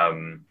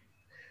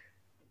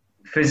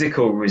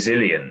physical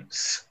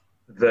resilience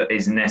that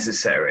is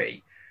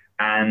necessary.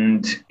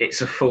 And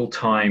it's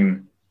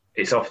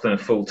often a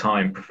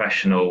full-time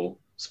professional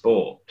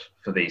sport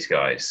for these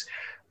guys.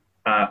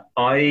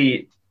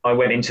 I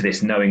went into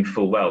this knowing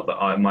full well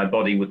that my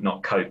body would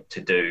not cope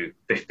to do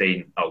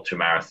 15 ultra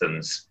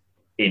marathons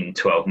in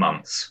 12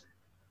 months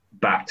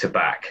back to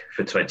back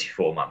for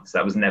 24 months.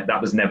 That was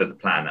never the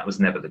plan. That was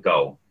never the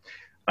goal.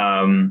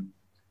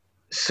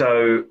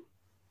 So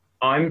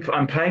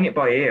I'm playing it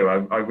by ear.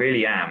 I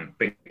really am,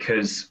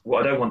 because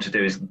what I don't want to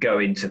do is go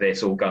into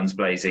this all guns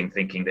blazing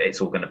thinking that it's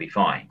all going to be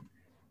fine,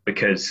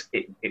 because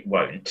it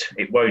won't.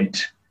 It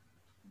won't,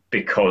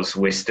 because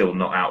we're still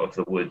not out of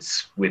the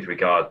woods with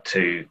regard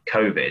to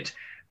COVID,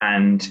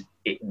 and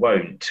it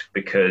won't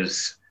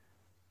because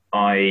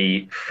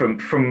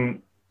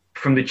from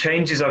the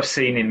changes I've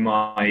seen in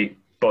my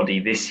body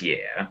this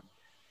year,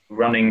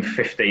 running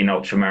 15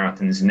 ultra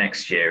marathons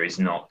next year is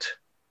not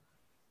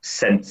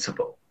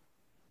sensible.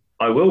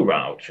 I will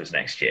run ultras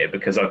next year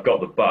because I've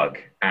got the bug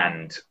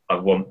and I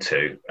want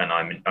to, and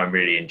I'm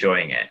really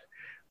enjoying it.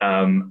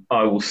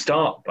 I will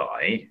start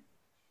by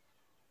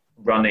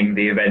running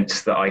the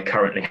events that I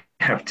currently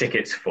have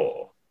tickets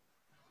for.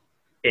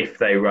 If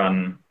they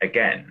run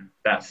again,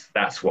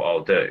 that's what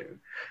I'll do.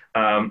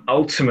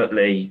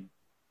 Ultimately,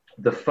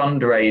 the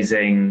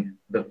fundraising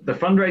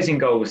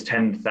goal was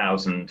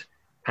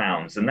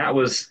 £10,000, and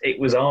it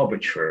was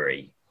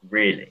arbitrary,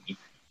 really,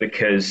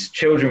 because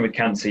Children with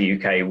Cancer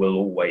UK will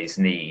always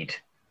need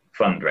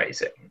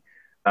fundraising,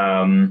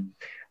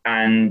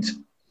 and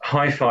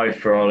High Five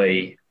for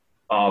Ollie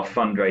are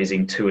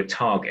fundraising to a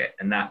target,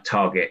 and that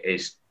target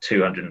is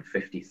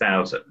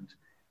 250,000.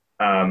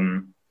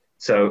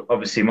 So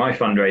obviously my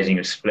fundraising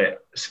is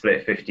split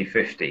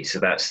 50-50. So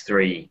that's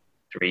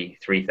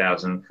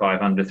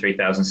 3,500,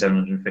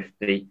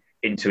 3,750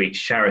 into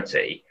each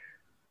charity.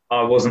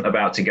 I wasn't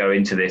about to go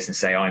into this and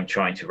say I'm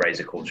trying to raise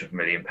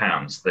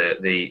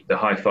 £250,000. The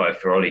High Five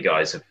for Ollie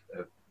guys have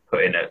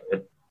put in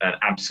an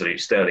absolute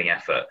sterling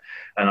effort,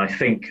 and I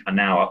think are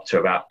now up to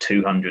about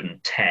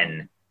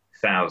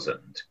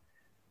 210,000.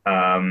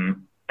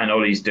 And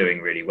Ollie's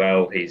doing really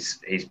well. He's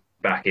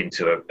back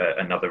into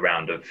another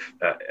round of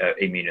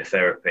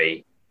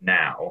immunotherapy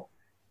now,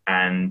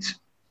 and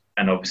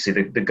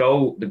obviously the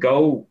goal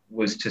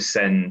was to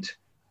send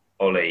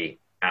Ollie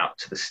out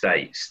to the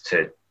States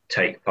to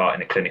take part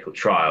in a clinical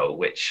trial,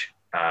 which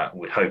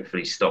would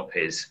hopefully stop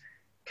his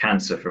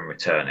cancer from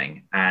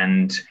returning,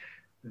 and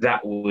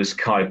that was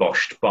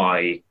kiboshed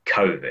by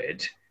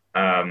COVID,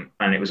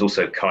 and it was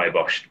also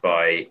kiboshed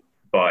by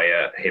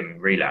him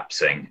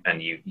relapsing.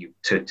 And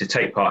to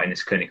take part in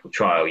this clinical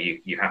trial,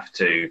 you have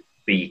to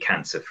be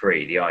cancer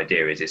free. The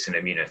idea is it's an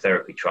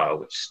immunotherapy trial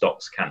which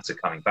stops cancer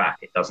coming back.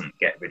 It doesn't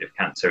get rid of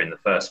cancer in the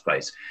first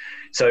place.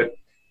 So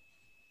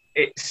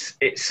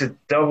it's a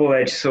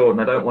double-edged sword,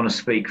 and I don't want to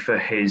speak for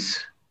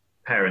his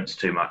parents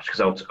too much,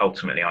 because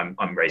ultimately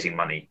I'm raising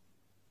money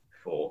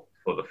for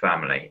the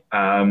family.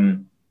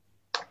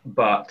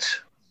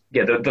 But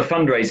yeah, the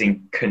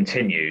fundraising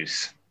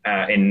continues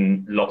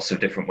in lots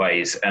of different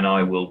ways, and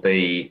I will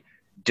be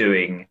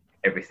doing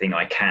everything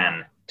I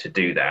can to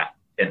do that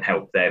and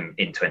help them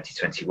in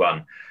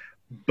 2021.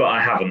 But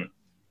I haven't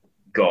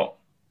got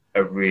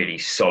a really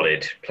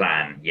solid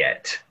plan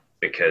yet,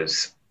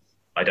 because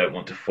I don't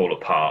want to fall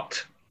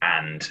apart,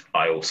 and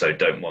I also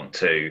don't want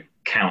to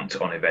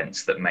count on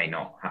events that may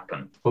not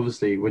happen.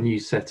 Obviously, when you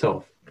set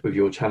off with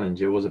your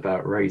challenge, it was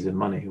about raising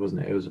money,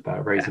 wasn't it? It was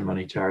about raising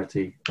money,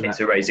 charity.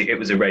 It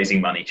was a raising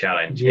money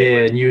challenge.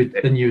 Yeah, and you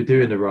were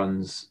doing the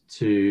runs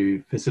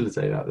to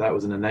facilitate that. That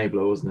was an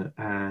enabler, wasn't it?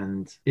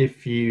 And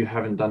if you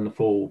haven't done the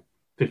full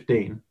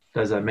 15,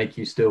 does that make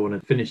you still want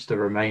to finish the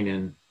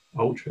remaining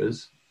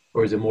ultras,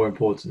 or is it more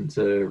important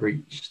to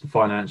reach the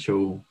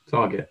financial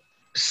target?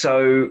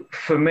 So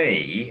for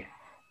me,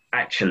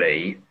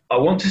 actually, I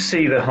want to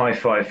see the High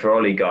Five for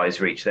Ollie guys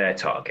reach their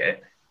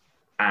target,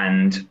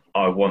 and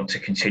I want to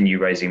continue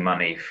raising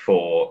money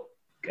for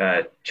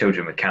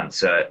Children with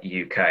Cancer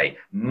UK.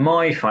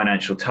 My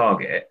financial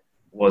target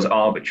was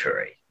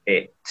arbitrary.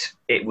 It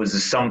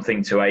was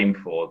something to aim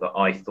for that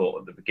I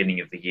thought at the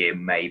beginning of the year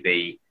may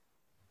be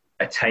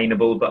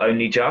attainable, but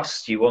only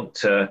just. You want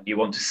to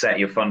set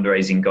your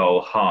fundraising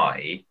goal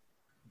high,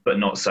 but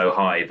not so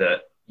high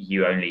that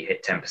you only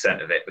hit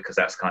 10% of it, because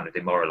that's kind of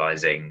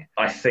demoralizing.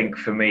 I think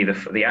for me,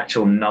 the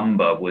actual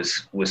number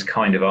was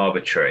kind of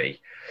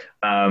arbitrary.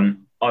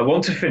 I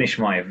want to finish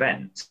my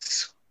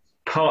events,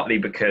 partly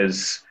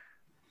because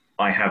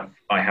I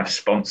have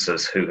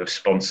sponsors who have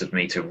sponsored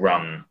me to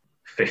run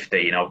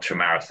 15 ultra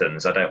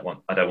marathons. I don't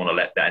want to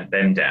let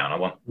them down. I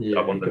want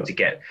them to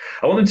get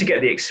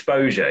the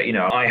exposure. You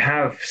know, I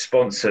have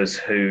sponsors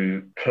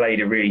who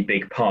played a really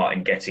big part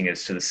in getting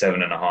us to the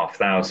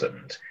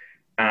 7,500.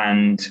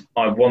 And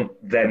I want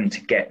them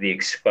to get the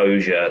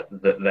exposure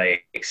that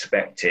they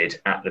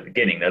expected at the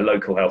beginning. They're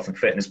local health and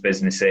fitness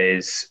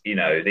businesses. You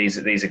know, these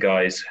are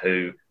guys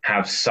who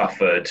have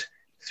suffered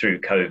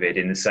through COVID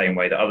in the same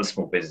way that other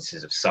small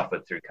businesses have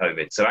suffered through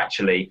COVID. So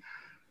actually,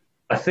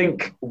 I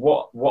think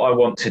what I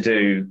want to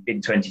do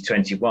in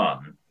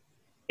 2021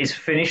 is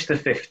finish the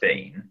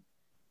 15,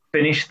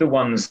 finish the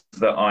ones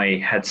that I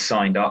had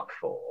signed up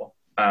for,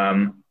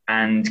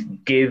 and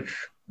give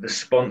the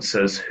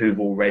sponsors who've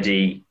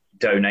already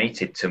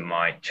donated to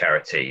my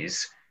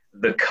charities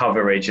the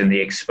coverage and the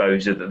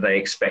exposure that they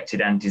expected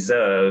and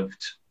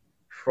deserved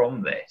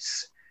from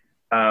this.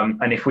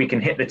 And if we can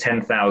hit the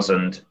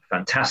 10,000,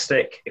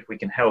 fantastic. If we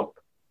can help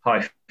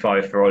High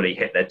Five for Ollie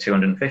hit their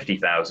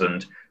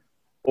 250,000,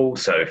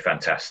 also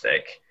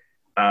fantastic.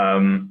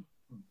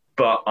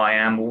 But I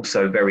am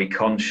also very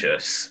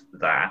conscious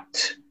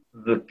that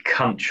the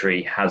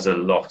country has a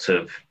lot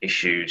of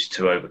issues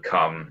to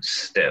overcome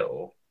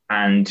still,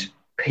 and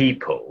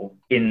people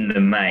in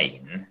the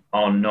main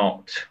are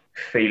not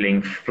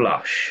feeling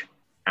flush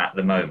at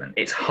the moment.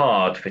 It's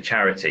hard for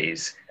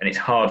charities, and it's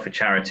hard for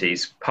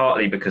charities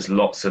partly because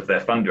lots of their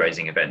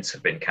fundraising events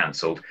have been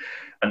cancelled,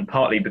 and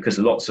partly because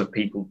lots of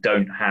people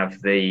don't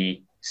have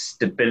the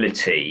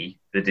stability,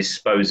 the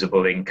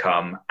disposable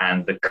income,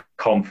 and the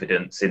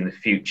confidence in the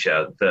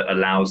future that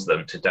allows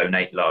them to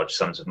donate large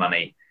sums of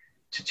money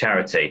to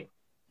charity.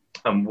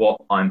 And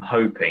what I'm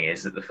hoping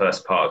is that the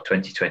first part of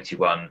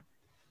 2021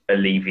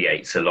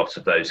 alleviates a lot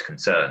of those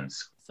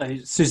concerns. So,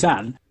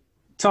 Suzanne,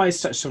 Ty's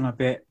touched on a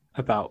bit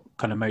about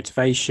kind of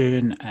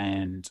motivation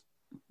and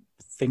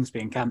things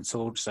being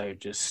cancelled, so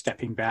just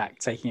stepping back,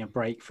 taking a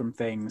break from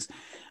things.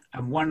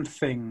 And one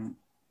thing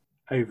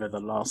over the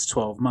last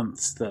 12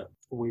 months that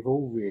we've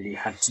all really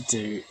had to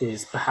do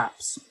is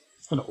perhaps,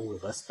 well, not all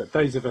of us, but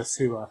those of us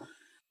who are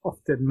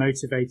often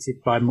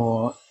motivated by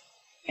more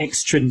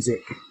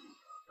extrinsic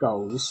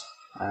goals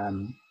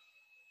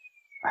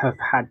have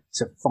had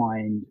to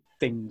find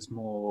things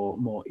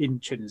more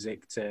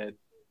intrinsic to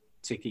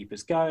keep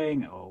us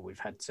going, or we've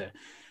had to,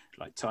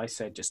 like Ty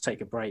said, just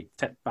take a break,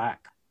 step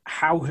back.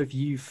 How have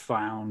you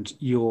found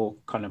your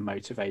kind of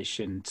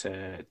motivation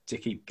to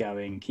keep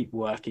going, keep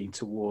working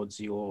towards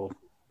your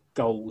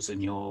goals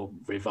and your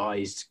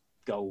revised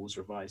goals,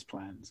 revised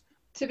plans?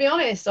 To be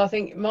honest, I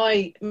think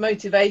my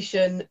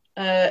motivation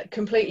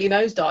completely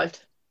nosedived,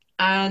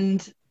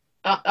 and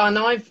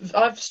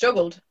I've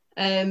struggled.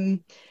 You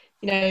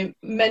know,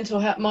 mental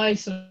health, my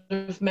sort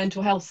of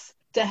mental health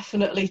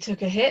definitely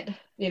took a hit.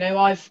 You know,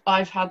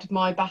 I've had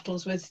my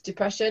battles with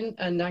depression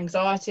and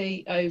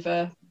anxiety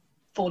over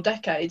 4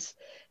 decades,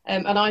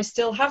 and I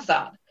still have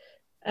that.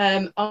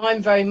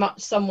 I'm very much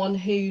someone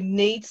who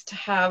needs to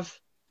have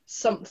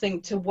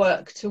something to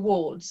work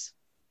towards,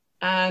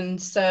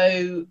 and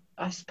so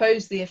I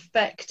suppose the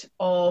effect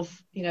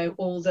of, you know,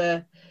 all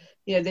the,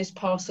 you know, this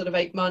past sort of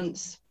 8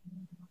 months,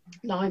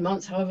 9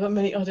 months, however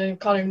many,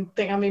 can't even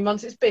think how many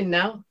months it's been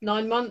now,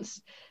 9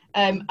 months,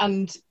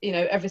 and, you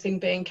know, everything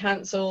being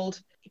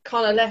cancelled, it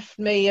kind of left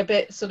me a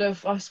bit sort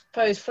of, I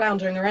suppose,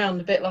 floundering around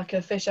a bit like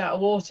a fish out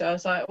of water. I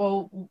was like,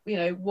 well, you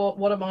know,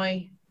 what am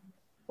I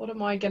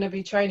going to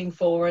be training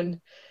for? And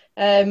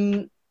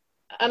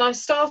I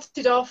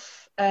started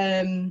off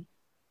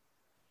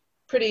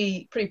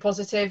pretty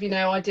positive. You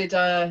know, I did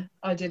a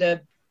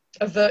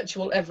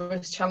virtual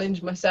Everest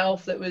challenge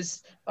myself that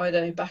was, I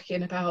don't know, back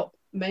in about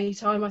May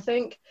time, I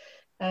think.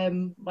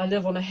 I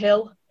live on a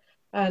hill,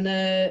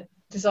 and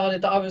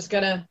decided that I was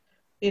gonna,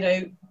 you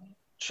know,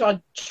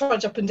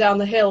 trudge up and down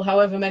the hill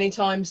however many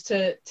times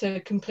to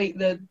complete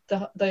the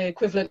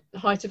equivalent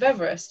height of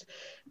Everest,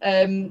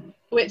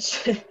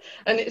 which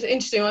and it's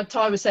interesting what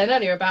Ty was saying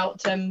earlier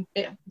about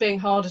it being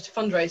harder to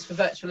fundraise for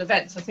virtual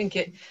events. I think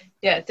it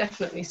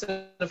definitely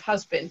sort of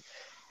has been,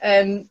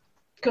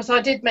 because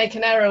I did make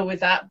an error with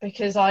that,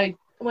 because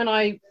when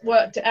I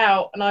worked it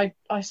out and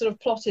I sort of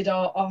plotted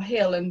our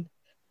hill and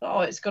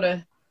thought, it's got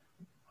a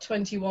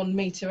 21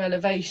 meter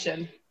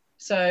elevation.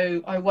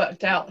 So I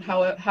worked out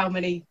how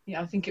many, you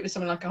know, I think it was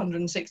something like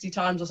 160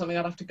 times or something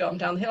I'd have to go up and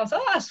down the hill. I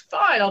thought, that's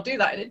fine, I'll do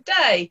that in a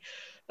day.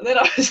 And then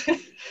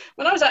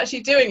when I was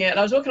actually doing it and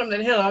I was walking up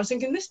the hill, I was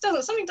thinking,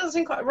 something doesn't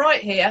seem quite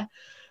right here.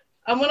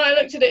 And when I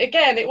looked at it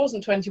again, it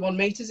wasn't 21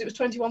 meters, it was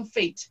 21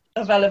 feet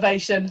of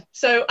elevation.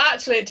 So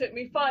actually it took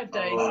me 5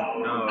 days.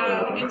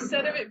 And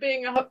instead of it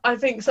being, I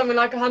think, something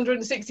like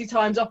 160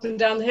 times up and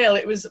down the hill,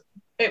 it was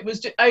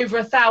over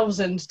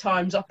 1,000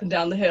 times up and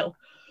down the hill.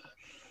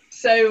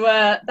 So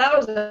that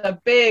was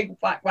a big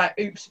whack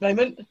oops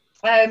moment,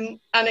 and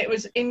it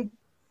was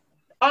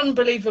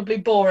unbelievably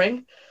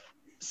boring.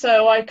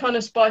 So I kind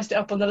of spiced it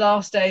up on the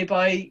last day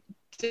by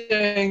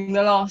doing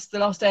the last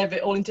day of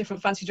it all in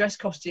different fancy dress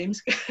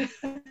costumes.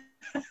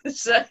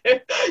 So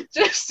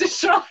just to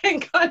try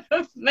and kind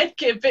of make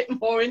it a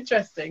bit more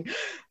interesting.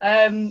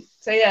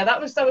 So yeah,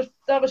 that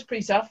was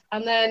pretty tough.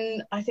 And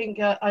then I think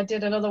I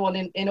did another one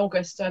in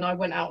August, and I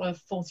went out on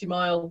a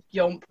 40-mile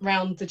yomp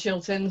round the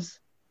Chilterns.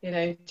 You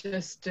know,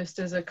 just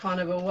as a kind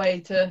of a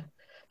way to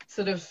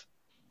sort of,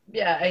 do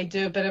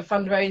a bit of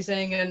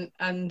fundraising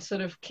and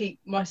sort of keep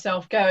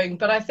myself going.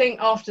 But I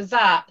think after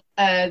that,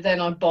 then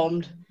I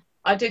bombed.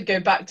 I did go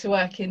back to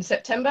work in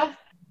September.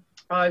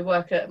 I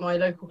work at my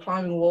local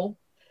climbing wall,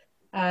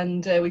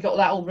 and we got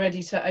that all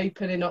ready to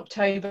open in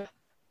October.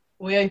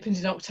 We opened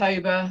in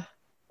October.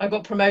 I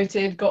got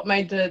promoted, got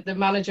made the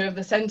manager of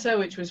the centre,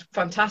 which was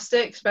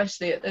fantastic,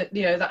 especially at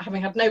that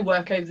having had no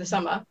work over the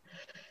summer.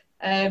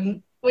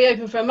 We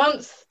opened for a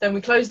month, then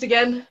we closed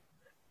again,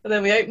 and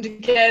then we opened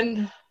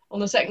again on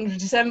the 2nd of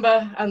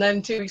December, and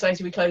then 2 weeks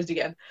later we closed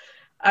again.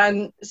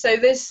 And so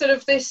this sort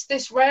of this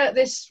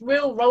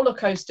real roller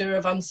coaster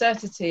of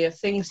uncertainty, of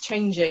things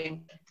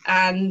changing,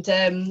 and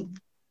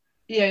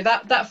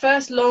that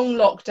first long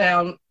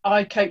lockdown,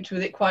 I coped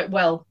with it quite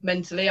well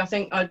mentally. I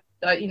think I'd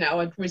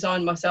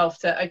resigned myself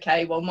to,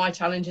 okay, well, my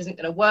challenge isn't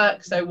going to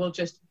work, so we'll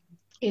just,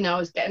 I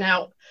was getting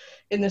out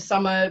in the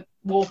summer,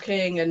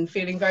 walking and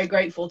feeling very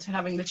grateful to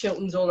having the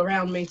Chilterns all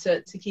around me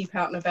to keep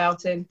out and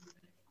about in.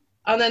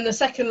 And then the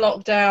second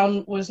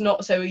lockdown was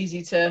not so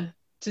easy to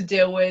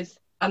deal with.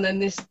 And then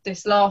this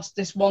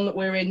one that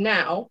we're in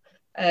now,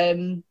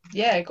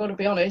 got to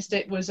be honest,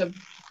 it was a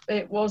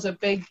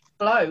big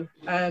blow.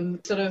 I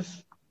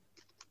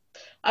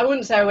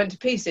wouldn't say I went to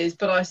pieces,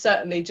 but I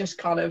certainly just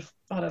kind of,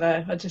 I don't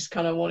know, I just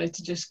kind of wanted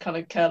to just kind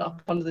of curl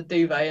up under the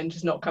duvet and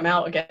just not come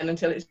out again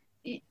until it's,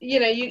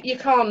 you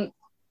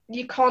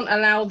can't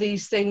allow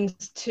these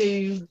things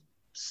to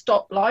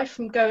stop life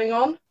from going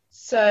on.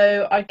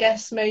 So I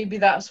guess maybe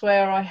that's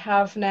where I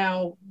have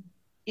now,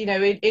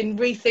 in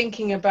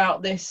rethinking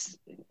about this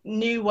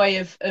new way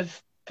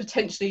of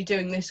potentially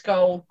doing this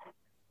goal,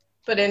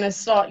 but in a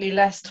slightly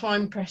less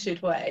time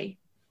pressured way,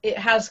 it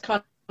has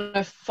kind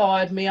of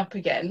fired me up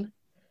again.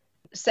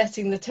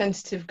 Setting the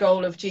tentative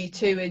goal of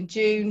G2 in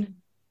June,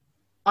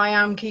 I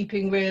am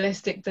keeping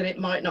realistic that it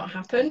might not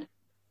happen,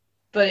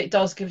 but it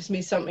does give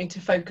me something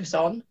to focus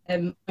on.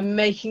 I'm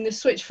making the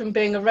switch from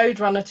being a road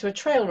runner to a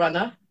trail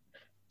runner.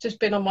 Just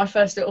been on my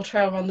first little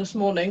trail run this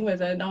morning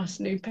with a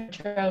nice new pair of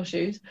trail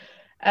shoes.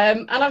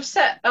 And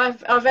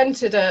I've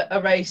entered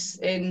a race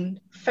in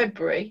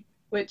February,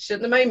 which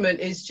at the moment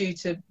is due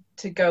to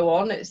go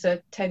on. It's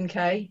a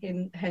 10K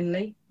in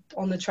Henley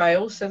on the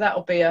trail, so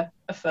that'll be a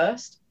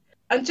first.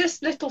 And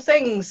just little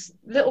things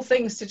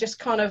to just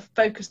kind of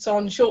focus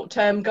on,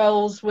 short-term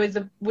goals with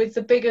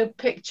the bigger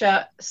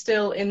picture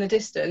still in the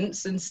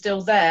distance and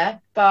still there,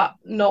 but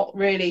not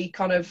really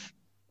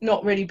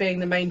being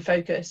the main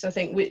focus. I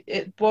think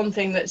one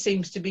thing that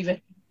seems to be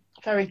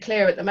very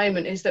clear at the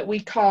moment is that we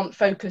can't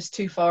focus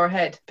too far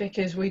ahead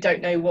because we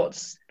don't know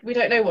what's going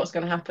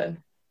to happen.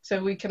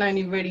 So we can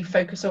only really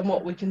focus on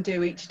what we can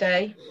do each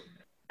day,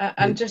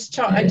 and just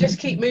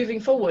keep moving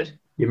forward.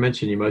 You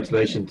mentioned your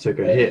motivation took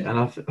a hit, and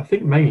I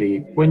think mainly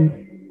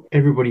when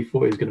everybody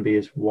thought it was going to be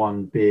this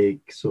one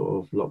big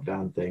sort of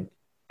lockdown thing,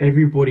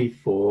 everybody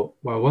thought,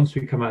 well, once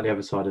we come out the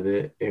other side of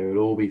it, it will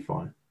all be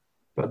fine.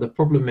 But the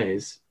problem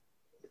is,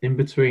 in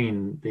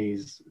between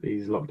these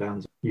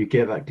lockdowns, you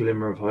get that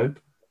glimmer of hope,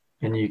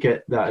 and you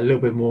get that a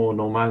little bit more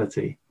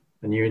normality,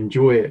 and you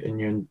enjoy it, and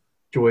you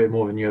enjoy it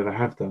more than you ever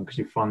have done because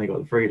you finally got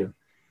the freedom.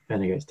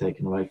 Then it gets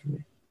taken away from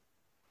you.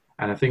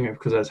 And I think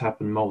because that's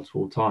happened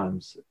multiple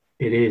times,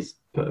 it is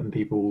putting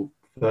people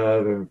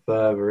further and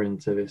further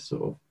into this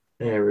sort of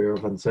area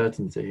of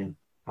uncertainty, and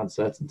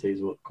uncertainty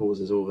is what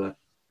causes all the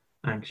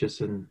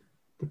anxious and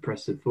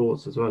depressive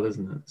thoughts as well,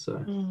 isn't it?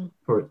 So,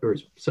 or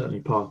it's certainly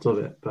part of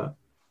it. But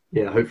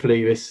yeah,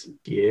 hopefully this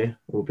year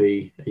will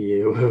be a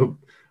year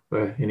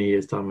where in a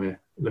year's time we're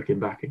looking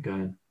back and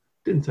going,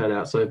 didn't turn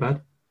out so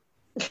bad.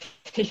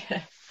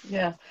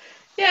 Yeah.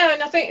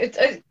 And I think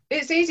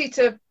it's easy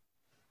to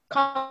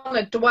kind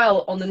of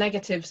dwell on the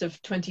negatives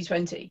of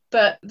 2020,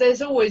 but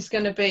there's always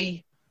going to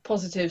be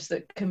positives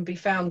that can be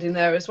found in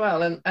there as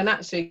well. And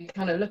actually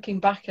kind of looking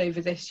back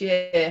over this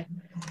year,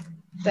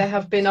 there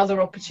have been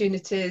other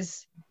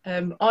opportunities.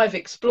 I've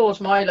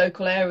explored my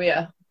local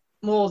area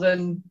more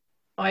than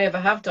I ever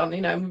have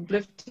done. I've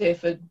lived here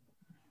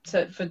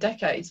for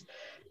decades.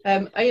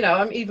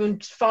 I'm even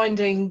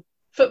finding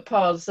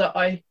footpaths that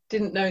I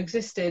didn't know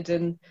existed,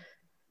 and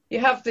you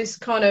have this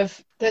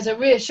there's a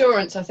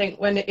reassurance, I think,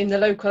 when in the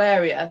local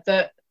area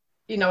that,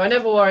 I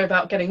never worry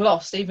about getting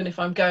lost, even if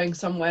I'm going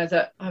somewhere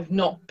that I've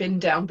not been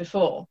down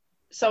before.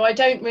 So I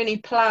don't really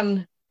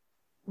plan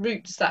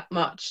routes that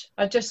much.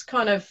 I just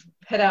kind of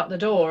head out the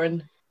door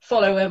and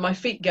follow where my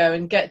feet go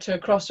and get to a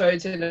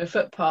crossroads in a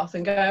footpath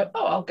and go,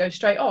 oh, I'll go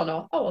straight on,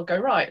 or oh, I'll go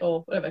right,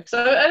 or whatever.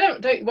 So I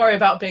don't worry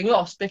about being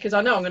lost because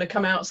I know I'm going to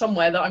come out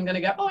somewhere that I'm going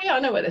to go, oh yeah, I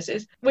know where this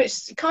is,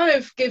 which kind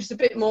of gives a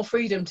bit more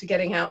freedom to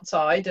getting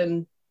outside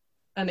and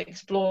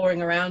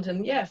exploring around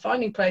and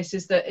finding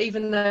places that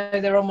even though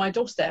they're on my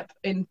doorstep,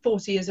 in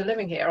 40 years of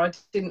living here, I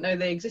didn't know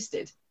they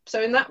existed.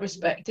 So in that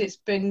respect, it's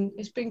been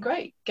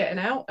great getting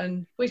out,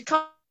 and we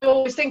kind of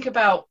always think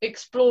about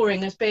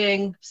exploring as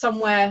being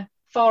somewhere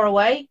far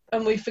away,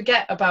 and we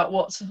forget about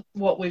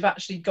what we've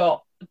actually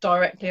got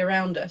directly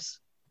around us.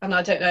 And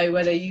I don't know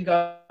whether you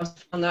guys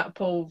found that,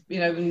 Paul,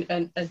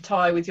 and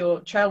Ty, with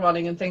your trail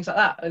running and things like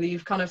that, whether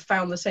you've kind of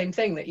found the same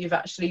thing, that you've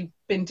actually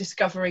been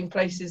discovering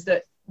places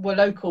that were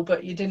local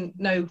but you didn't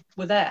know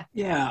were there.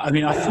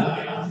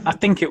 I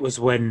think it was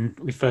when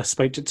we first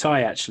spoke to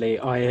Ty, actually.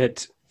 I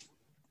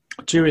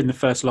during the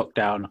first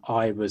lockdown,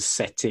 I was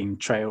setting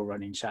trail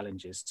running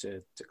challenges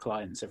to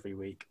clients every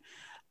week.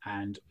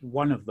 And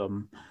one of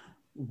them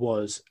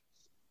was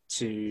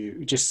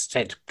to just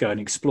said, go and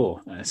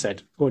explore. And I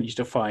said, I want you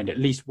to find at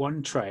least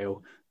one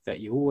trail that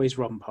you always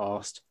run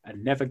past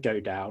and never go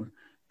down,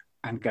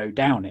 and go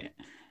down it.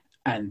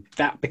 And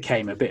that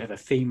became a bit of a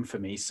theme for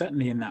me,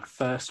 certainly in that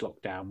first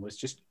lockdown, was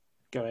just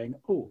going,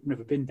 oh, I've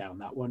never been down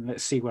that one.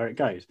 Let's see where it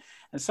goes.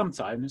 And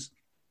sometimes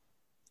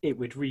it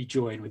would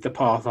rejoin with the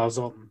path I was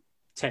on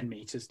 10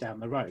 meters down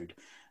the road.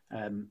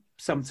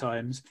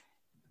 Sometimes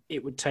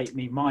it would take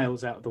me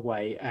miles out of the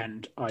way,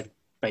 and I'd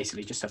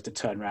basically just have to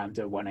turn around,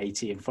 do a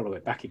 180 and follow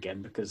it back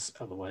again, because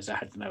otherwise I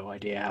had no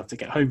idea how to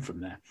get home from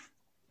there.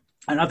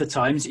 And other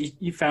times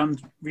you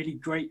found really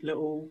great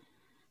little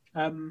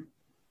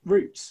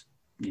routes.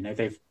 You know,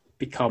 they've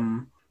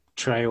become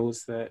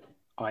trails that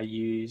I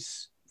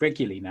use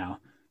regularly now.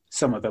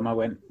 Some of them I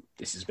went,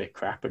 this is a bit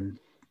crap, and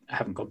I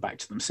haven't gone back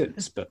to them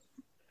since. But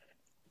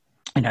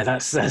you know,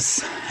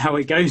 that's how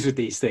it goes with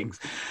these things.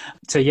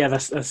 So yeah,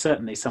 that's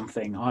certainly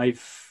something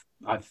I've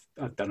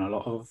done a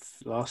lot of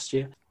last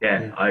year.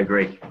 Yeah, I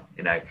agree.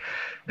 You know,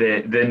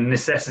 the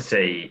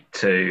necessity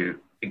to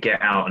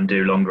get out and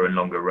do longer and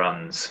longer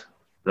runs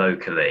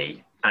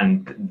locally,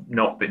 and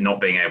not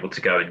being able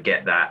to go and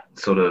get that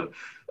sort of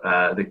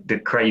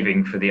the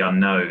craving for the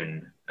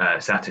unknown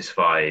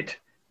satisfied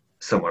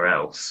somewhere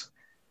else.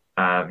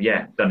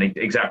 Done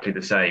exactly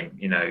the same.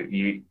 You know,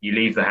 you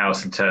leave the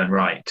house and turn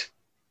right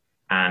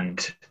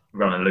and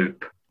run a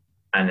loop,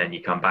 and then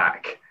you come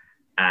back,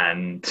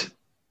 and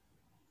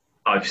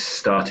I've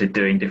started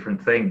doing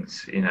different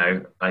things, you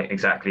know, like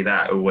exactly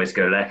that. Always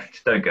go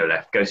left, don't go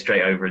left, go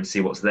straight over and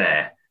see what's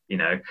there. You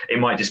know, it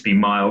might just be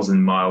miles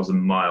and miles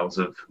and miles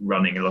of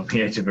running along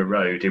the edge of a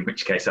road, in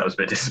which case that was a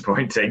bit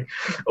disappointing,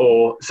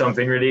 or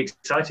something really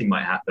exciting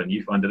might happen.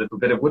 You find a little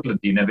bit of woodland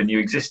you never knew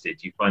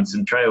existed. You find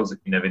some trails that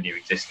you never knew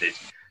existed.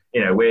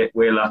 You know,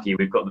 we're lucky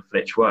we've got the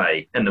Flitch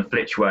Way, and the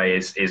Flitch Way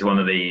is one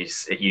of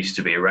these, it used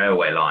to be a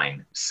railway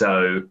line.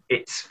 So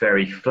it's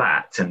very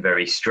flat and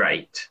very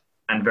straight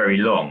and very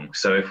long.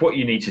 So if what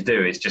you need to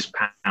do is just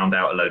pound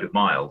out a load of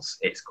miles,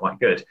 it's quite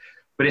good.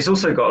 But it's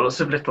also got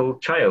lots of little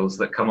trails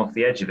that come off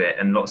the edge of it,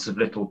 and lots of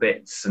little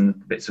bits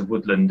of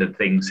woodland and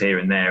things here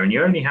and there. And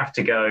you only have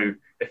to go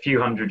a few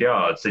hundred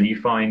yards and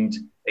you find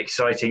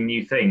exciting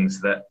new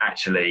things that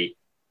actually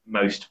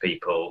most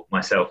people,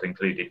 myself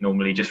included,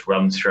 normally just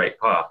run straight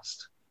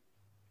past.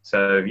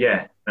 So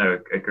yeah, no,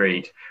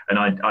 agreed. And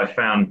I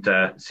found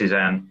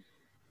Suzanne,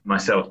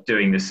 myself,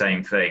 doing the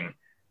same thing,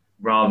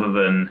 rather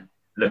than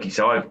looking.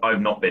 So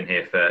I've not been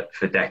here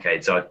for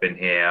decades. I've been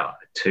here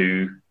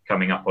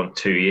coming up on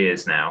 2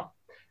 years now.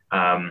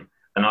 And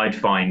I'd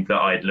find that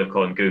I'd look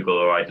on Google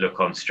or I'd look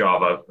on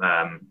Strava,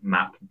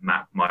 map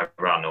my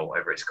run, or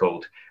whatever it's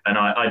called. And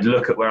I'd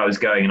look at where I was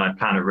going and I'd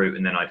plan a route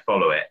and then I'd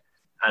follow it.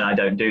 And I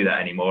don't do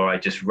that anymore. I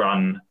just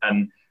run.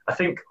 And I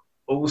think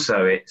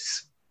also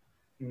it's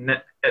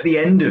at the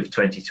end of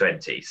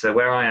 2020. So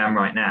where I am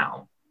right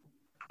now,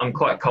 I'm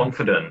quite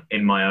confident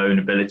in my own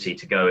ability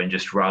to go and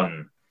just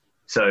run.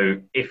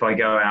 So if I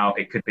go out,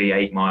 it could be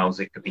 8 miles,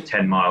 it could be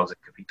 10 miles, it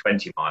could be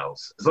 20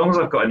 miles. As long as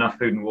I've got enough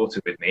food and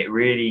water with me, it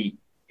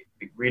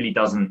really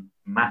doesn't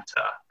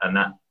matter. And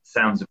that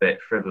sounds a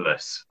bit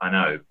frivolous, I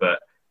know, but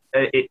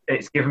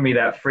it's given me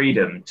that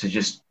freedom to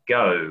just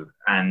go.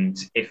 And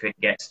if it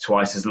gets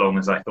twice as long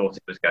as I thought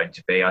it was going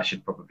to be, I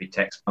should probably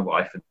text my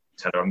wife and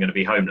tell her I'm going to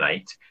be home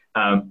late.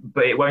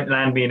 But it won't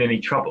land me in any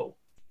trouble.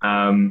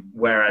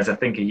 Whereas I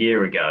think a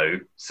year ago,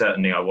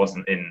 certainly I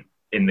wasn't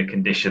in the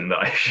condition that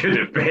I should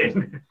have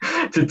been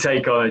to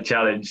take on a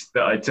challenge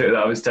that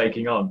I was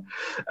taking on.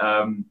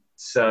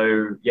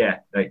 So yeah,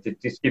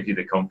 it just gives you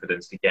the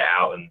confidence to get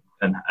out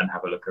and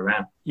have a look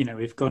around. You know,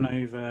 we've gone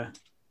over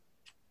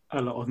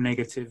a lot of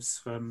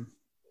negatives from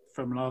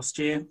last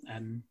year,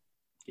 and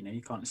you know,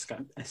 you can't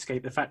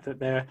escape the fact that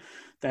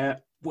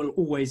there will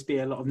always be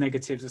a lot of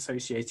negatives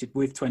associated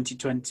with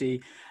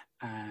 2020.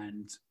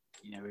 And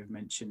you know, we've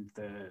mentioned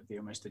the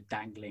almost the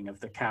dangling of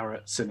the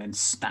carrots and then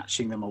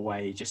snatching them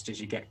away just as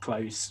you get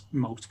close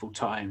multiple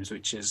times,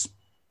 which has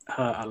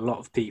hurt a lot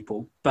of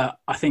people. But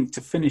I think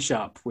to finish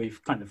up,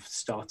 we've kind of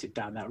started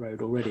down that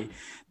road already.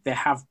 There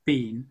have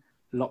been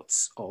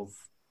lots of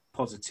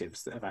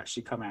positives that have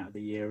actually come out of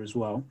the year as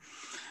well.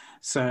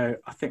 So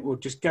I think we'll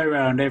just go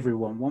around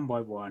everyone one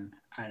by one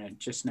and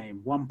just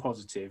name one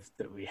positive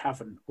that we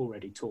haven't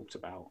already talked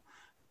about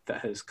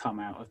that has come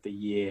out of the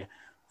year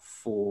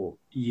for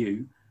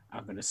you.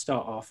 I'm going to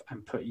start off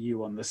and put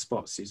you on the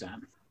spot,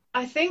 Suzanne.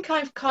 I think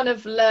I've kind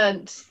of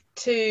learnt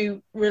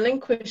to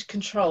relinquish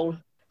control.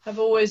 I've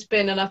always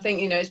been, and I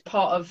think, you know, it's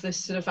part of this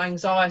sort of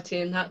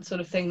anxiety and that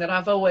sort of thing, that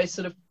I've always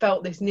sort of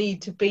felt this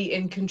need to be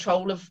in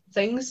control of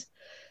things.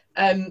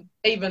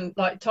 Even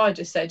like Ty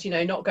just said, you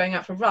know, not going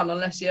out for a run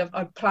unless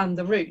I've planned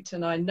the route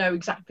and I know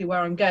exactly where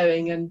I'm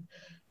going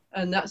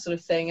and that sort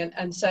of thing.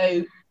 And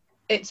so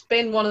it's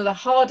been one of the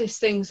hardest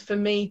things for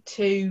me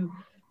to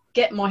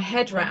get my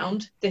head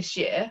round this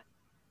year,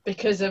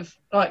 because of,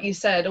 like you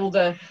said, all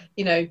the,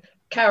 you know,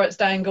 carrots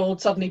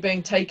dangled, suddenly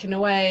being taken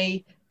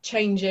away,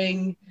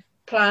 changing,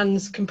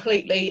 plans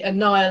completely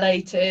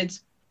annihilated.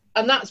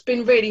 And that's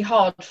been really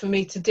hard for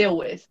me to deal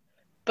with.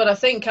 But I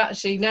think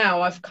actually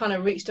now I've kind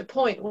of reached a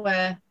point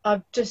where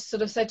I've just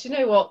sort of said, you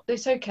know what,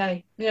 it's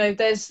okay. You know,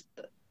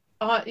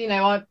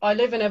 I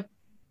live in a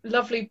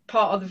lovely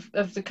part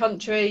of the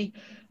country.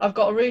 I've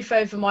got a roof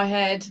over my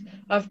head.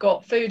 I've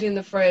got food in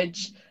the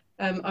fridge.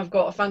 I've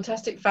got a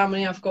fantastic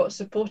family. I've got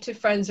supportive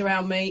friends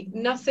around me.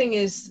 Nothing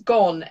is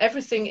gone.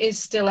 Everything is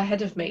still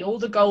ahead of me. All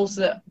the goals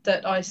that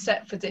I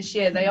set for this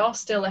year, they are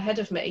still ahead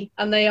of me,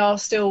 and they are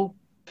still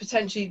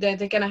potentially they're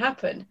going to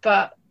happen.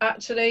 But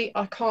actually,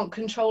 I can't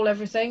control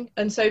everything.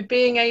 And so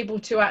being able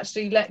to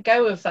actually let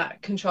go of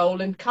that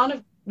control and kind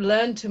of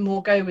learn to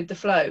more go with the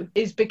flow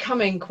is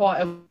becoming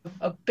quite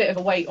a bit of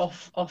a weight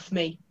off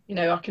me. You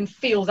know, I can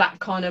feel that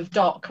kind of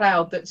dark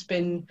cloud that's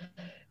been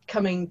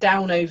coming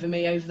down over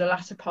me over the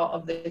latter part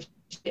of this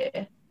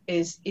year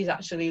is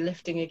actually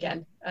lifting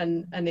again,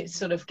 and it's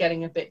sort of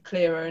getting a bit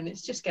clearer, and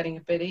it's just getting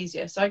a bit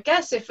easier. So I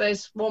guess if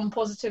there's one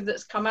positive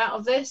that's come out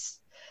of this,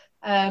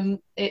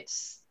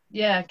 it's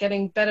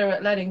getting better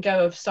at letting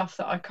go of stuff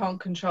that I can't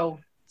control.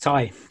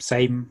 Ty,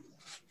 same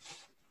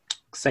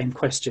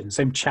question,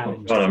 same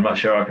challenge. Well, I'm not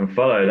sure I can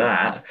follow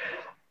that.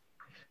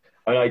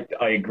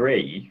 I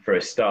agree for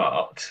a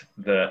start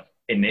that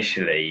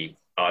initially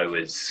I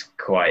was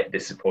quite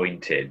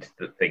disappointed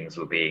that things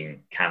were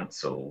being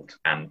cancelled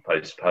and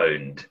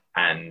postponed.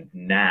 And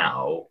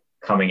now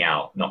coming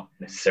out, not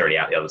necessarily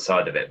out the other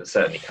side of it, but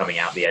certainly coming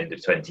out the end of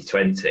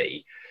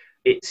 2020,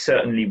 it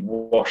certainly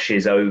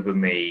washes over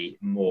me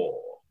more.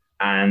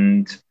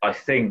 And I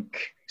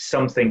think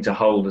something to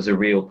hold as a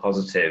real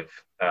positive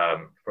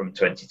from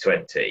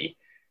 2020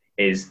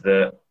 is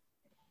that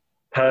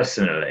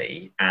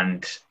personally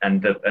and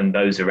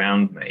those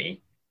around me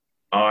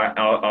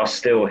are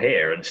still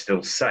here and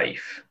still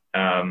safe.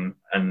 And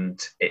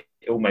it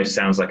almost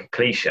sounds like a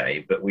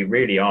cliche, but we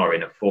really are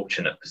in a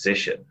fortunate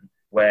position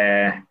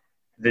where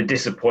the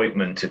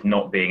disappointment of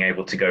not being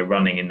able to go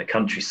running in the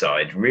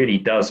countryside really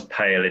does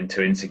pale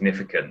into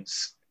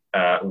insignificance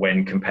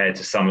when compared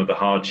to some of the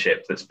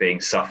hardship that's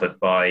being suffered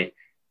by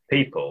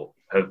people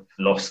who have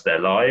lost their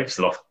lives,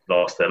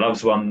 lost their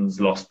loved ones,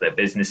 lost their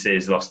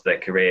businesses, lost their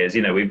careers.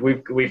 You know,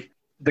 we've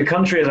the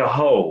country as a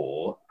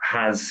whole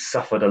has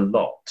suffered a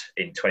lot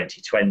in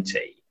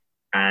 2020.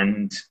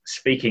 And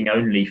speaking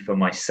only for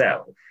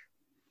myself,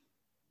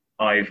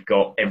 I've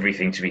got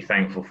everything to be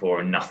thankful for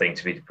and nothing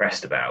to be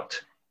depressed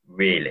about,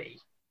 really,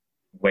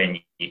 when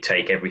you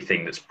take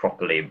everything that's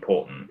properly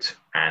important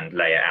and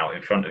lay it out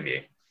in front of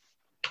you.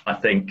 I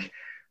think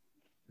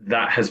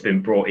that has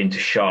been brought into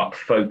sharp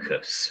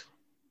focus.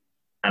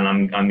 And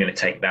I'm going to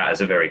take that as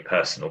a very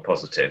personal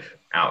positive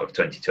out of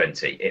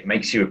 2020. It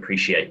makes you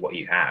appreciate what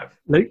you have.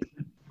 Luke?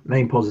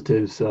 Main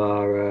positives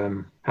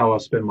are how I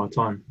spend my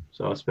time.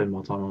 So I spend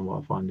my time on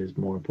what I find is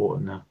more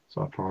important now.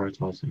 So I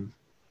prioritise things.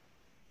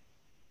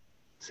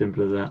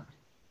 Simple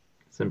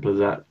as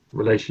that.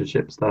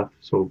 Relationship stuff,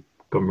 it's all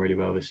gone really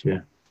well this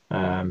year.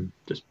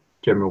 Just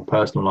general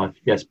personal life.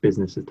 Yes,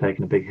 business has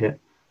taken a big hit,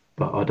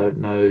 but I don't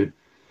know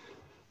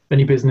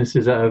many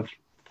businesses that have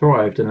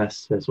thrived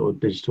unless they're sort of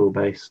digital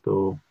based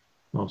or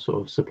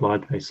sort of supply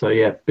based. So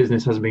yeah,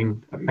 business has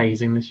been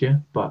amazing this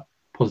year, but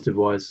positive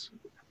wise,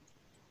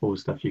 all the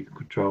stuff you can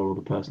control, all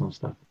the personal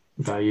stuff.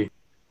 About you?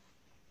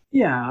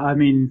 Yeah, I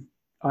mean,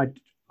 I'd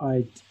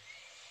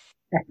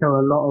echo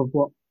a lot of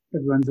what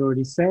everyone's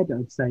already said.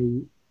 I'd say,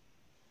 you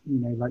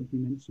know, like you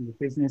mentioned, the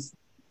business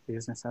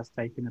has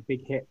taken a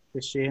big hit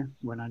this year.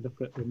 When I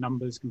look at the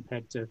numbers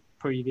compared to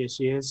previous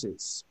years,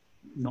 it's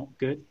not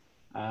good.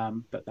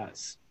 But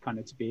that's kind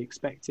of to be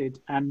expected.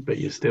 But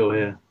you're still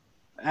here.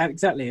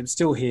 Exactly, I'm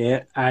still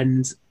here.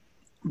 And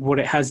what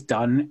it has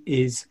done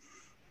is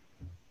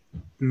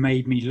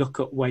made me look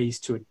at ways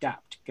to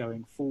adapt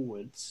going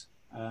forwards,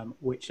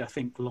 which I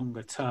think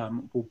longer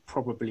term will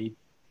probably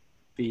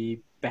be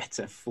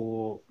better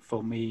for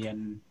me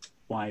and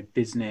my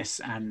business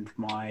and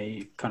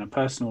my kind of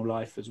personal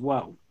life as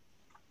well,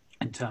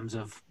 in terms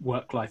of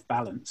work-life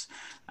balance.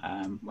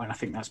 And I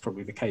think that's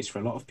probably the case for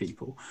a lot of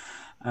people.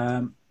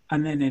 And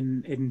then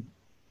in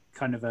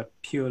kind of a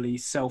purely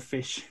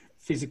selfish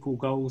physical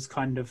goals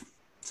kind of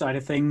side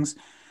of things,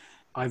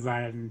 I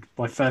ran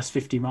my first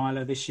 50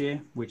 miler this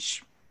year,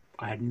 which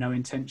I had no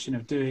intention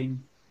of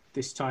doing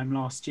this time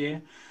last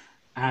year.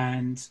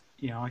 And,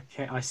 you know,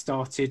 I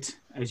started,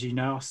 as you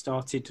know,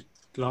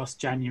 last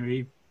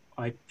January.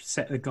 I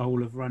set the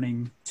goal of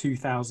running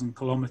 2,000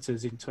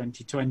 kilometers in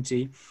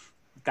 2020.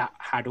 That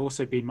had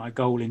also been my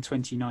goal in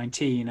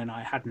 2019, and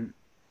I hadn't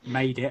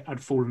made it.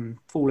 I'd fallen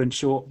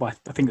short by,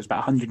 I think it was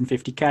about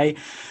 150k.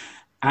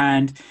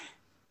 And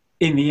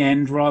in the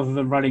end, rather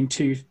than running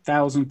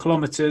 2,000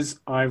 kilometers,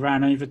 I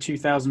ran over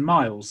 2,000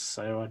 miles.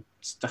 So I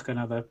stuck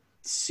another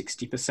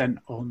 60%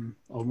 on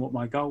what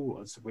my goal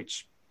was,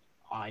 which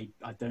I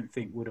don't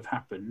think would have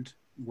happened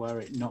were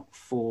it not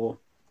for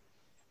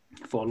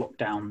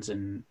lockdowns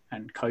and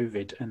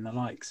COVID and the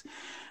likes.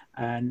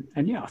 And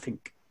yeah, I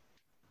think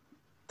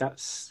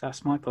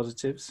that's my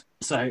positives.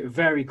 So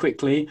very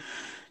quickly,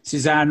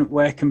 Suzanne,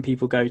 where can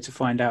people go to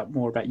find out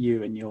more about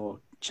you and your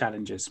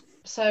challenges?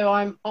 So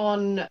I'm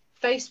on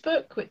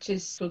Facebook, which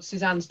is called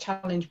Suzanne's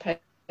Challenge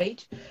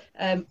page,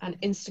 and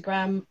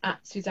Instagram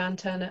at Suzanne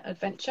Turner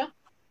Adventure.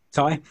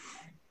 Ty?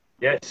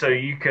 Yeah, so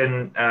you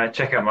can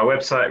check out my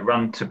website,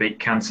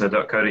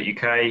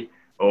 runtobeatcancer.co.uk,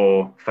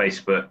 or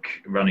Facebook,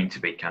 Running to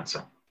Beat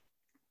Cancer.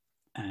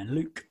 And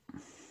Luke?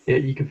 Yeah,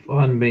 you can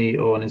find me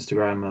on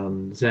Instagram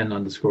on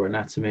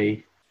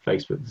Zen_anatomy,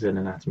 Facebook Zen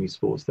Anatomy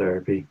Sports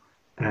Therapy.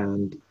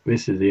 And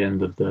this is the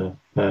end of the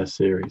first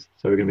series.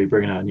 So we're going to be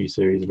bringing out a new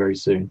series very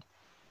soon.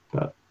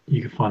 But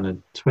you can find the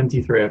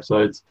 23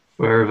 episodes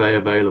wherever they're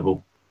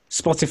available.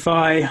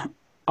 Spotify,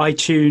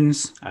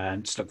 iTunes,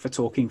 and just look for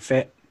Talking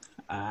Fit.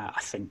 I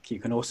think you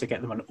can also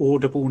get them on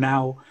Audible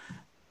now.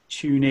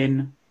 Tune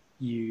in.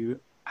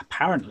 You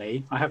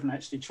apparently, I haven't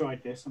actually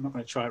tried this. I'm not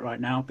going to try it right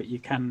now, but you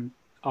can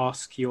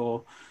ask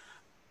your,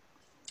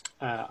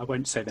 I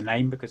won't say the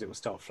name because it will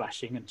start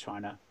flashing and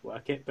trying to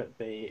work it, but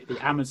the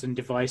Amazon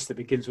device that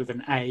begins with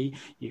an A,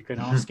 you can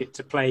ask it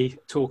to play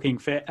Talking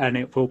Fit and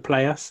it will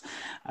play us.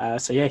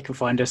 So yeah, you can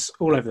find us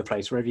all over the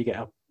place, wherever you get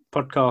our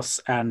podcasts,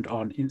 and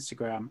on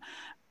Instagram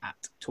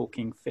at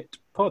Talking Fit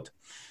Pod.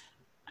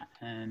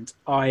 And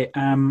I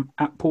am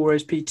at Paul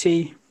Rose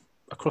PT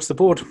across the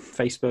board,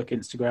 Facebook,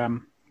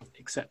 Instagram,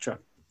 etc.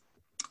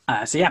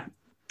 So yeah,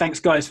 thanks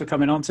guys for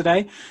coming on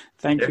today.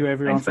 Thank you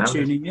everyone for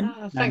tuning in.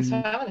 Thanks for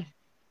having me.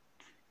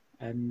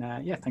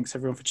 And yeah, thanks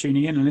everyone for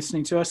tuning in and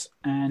listening to us.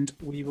 And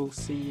we will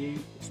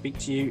speak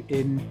to you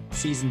in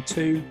season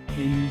 2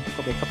 in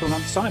probably a couple of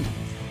months' time.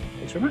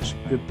 Thanks very much.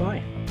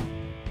 Goodbye.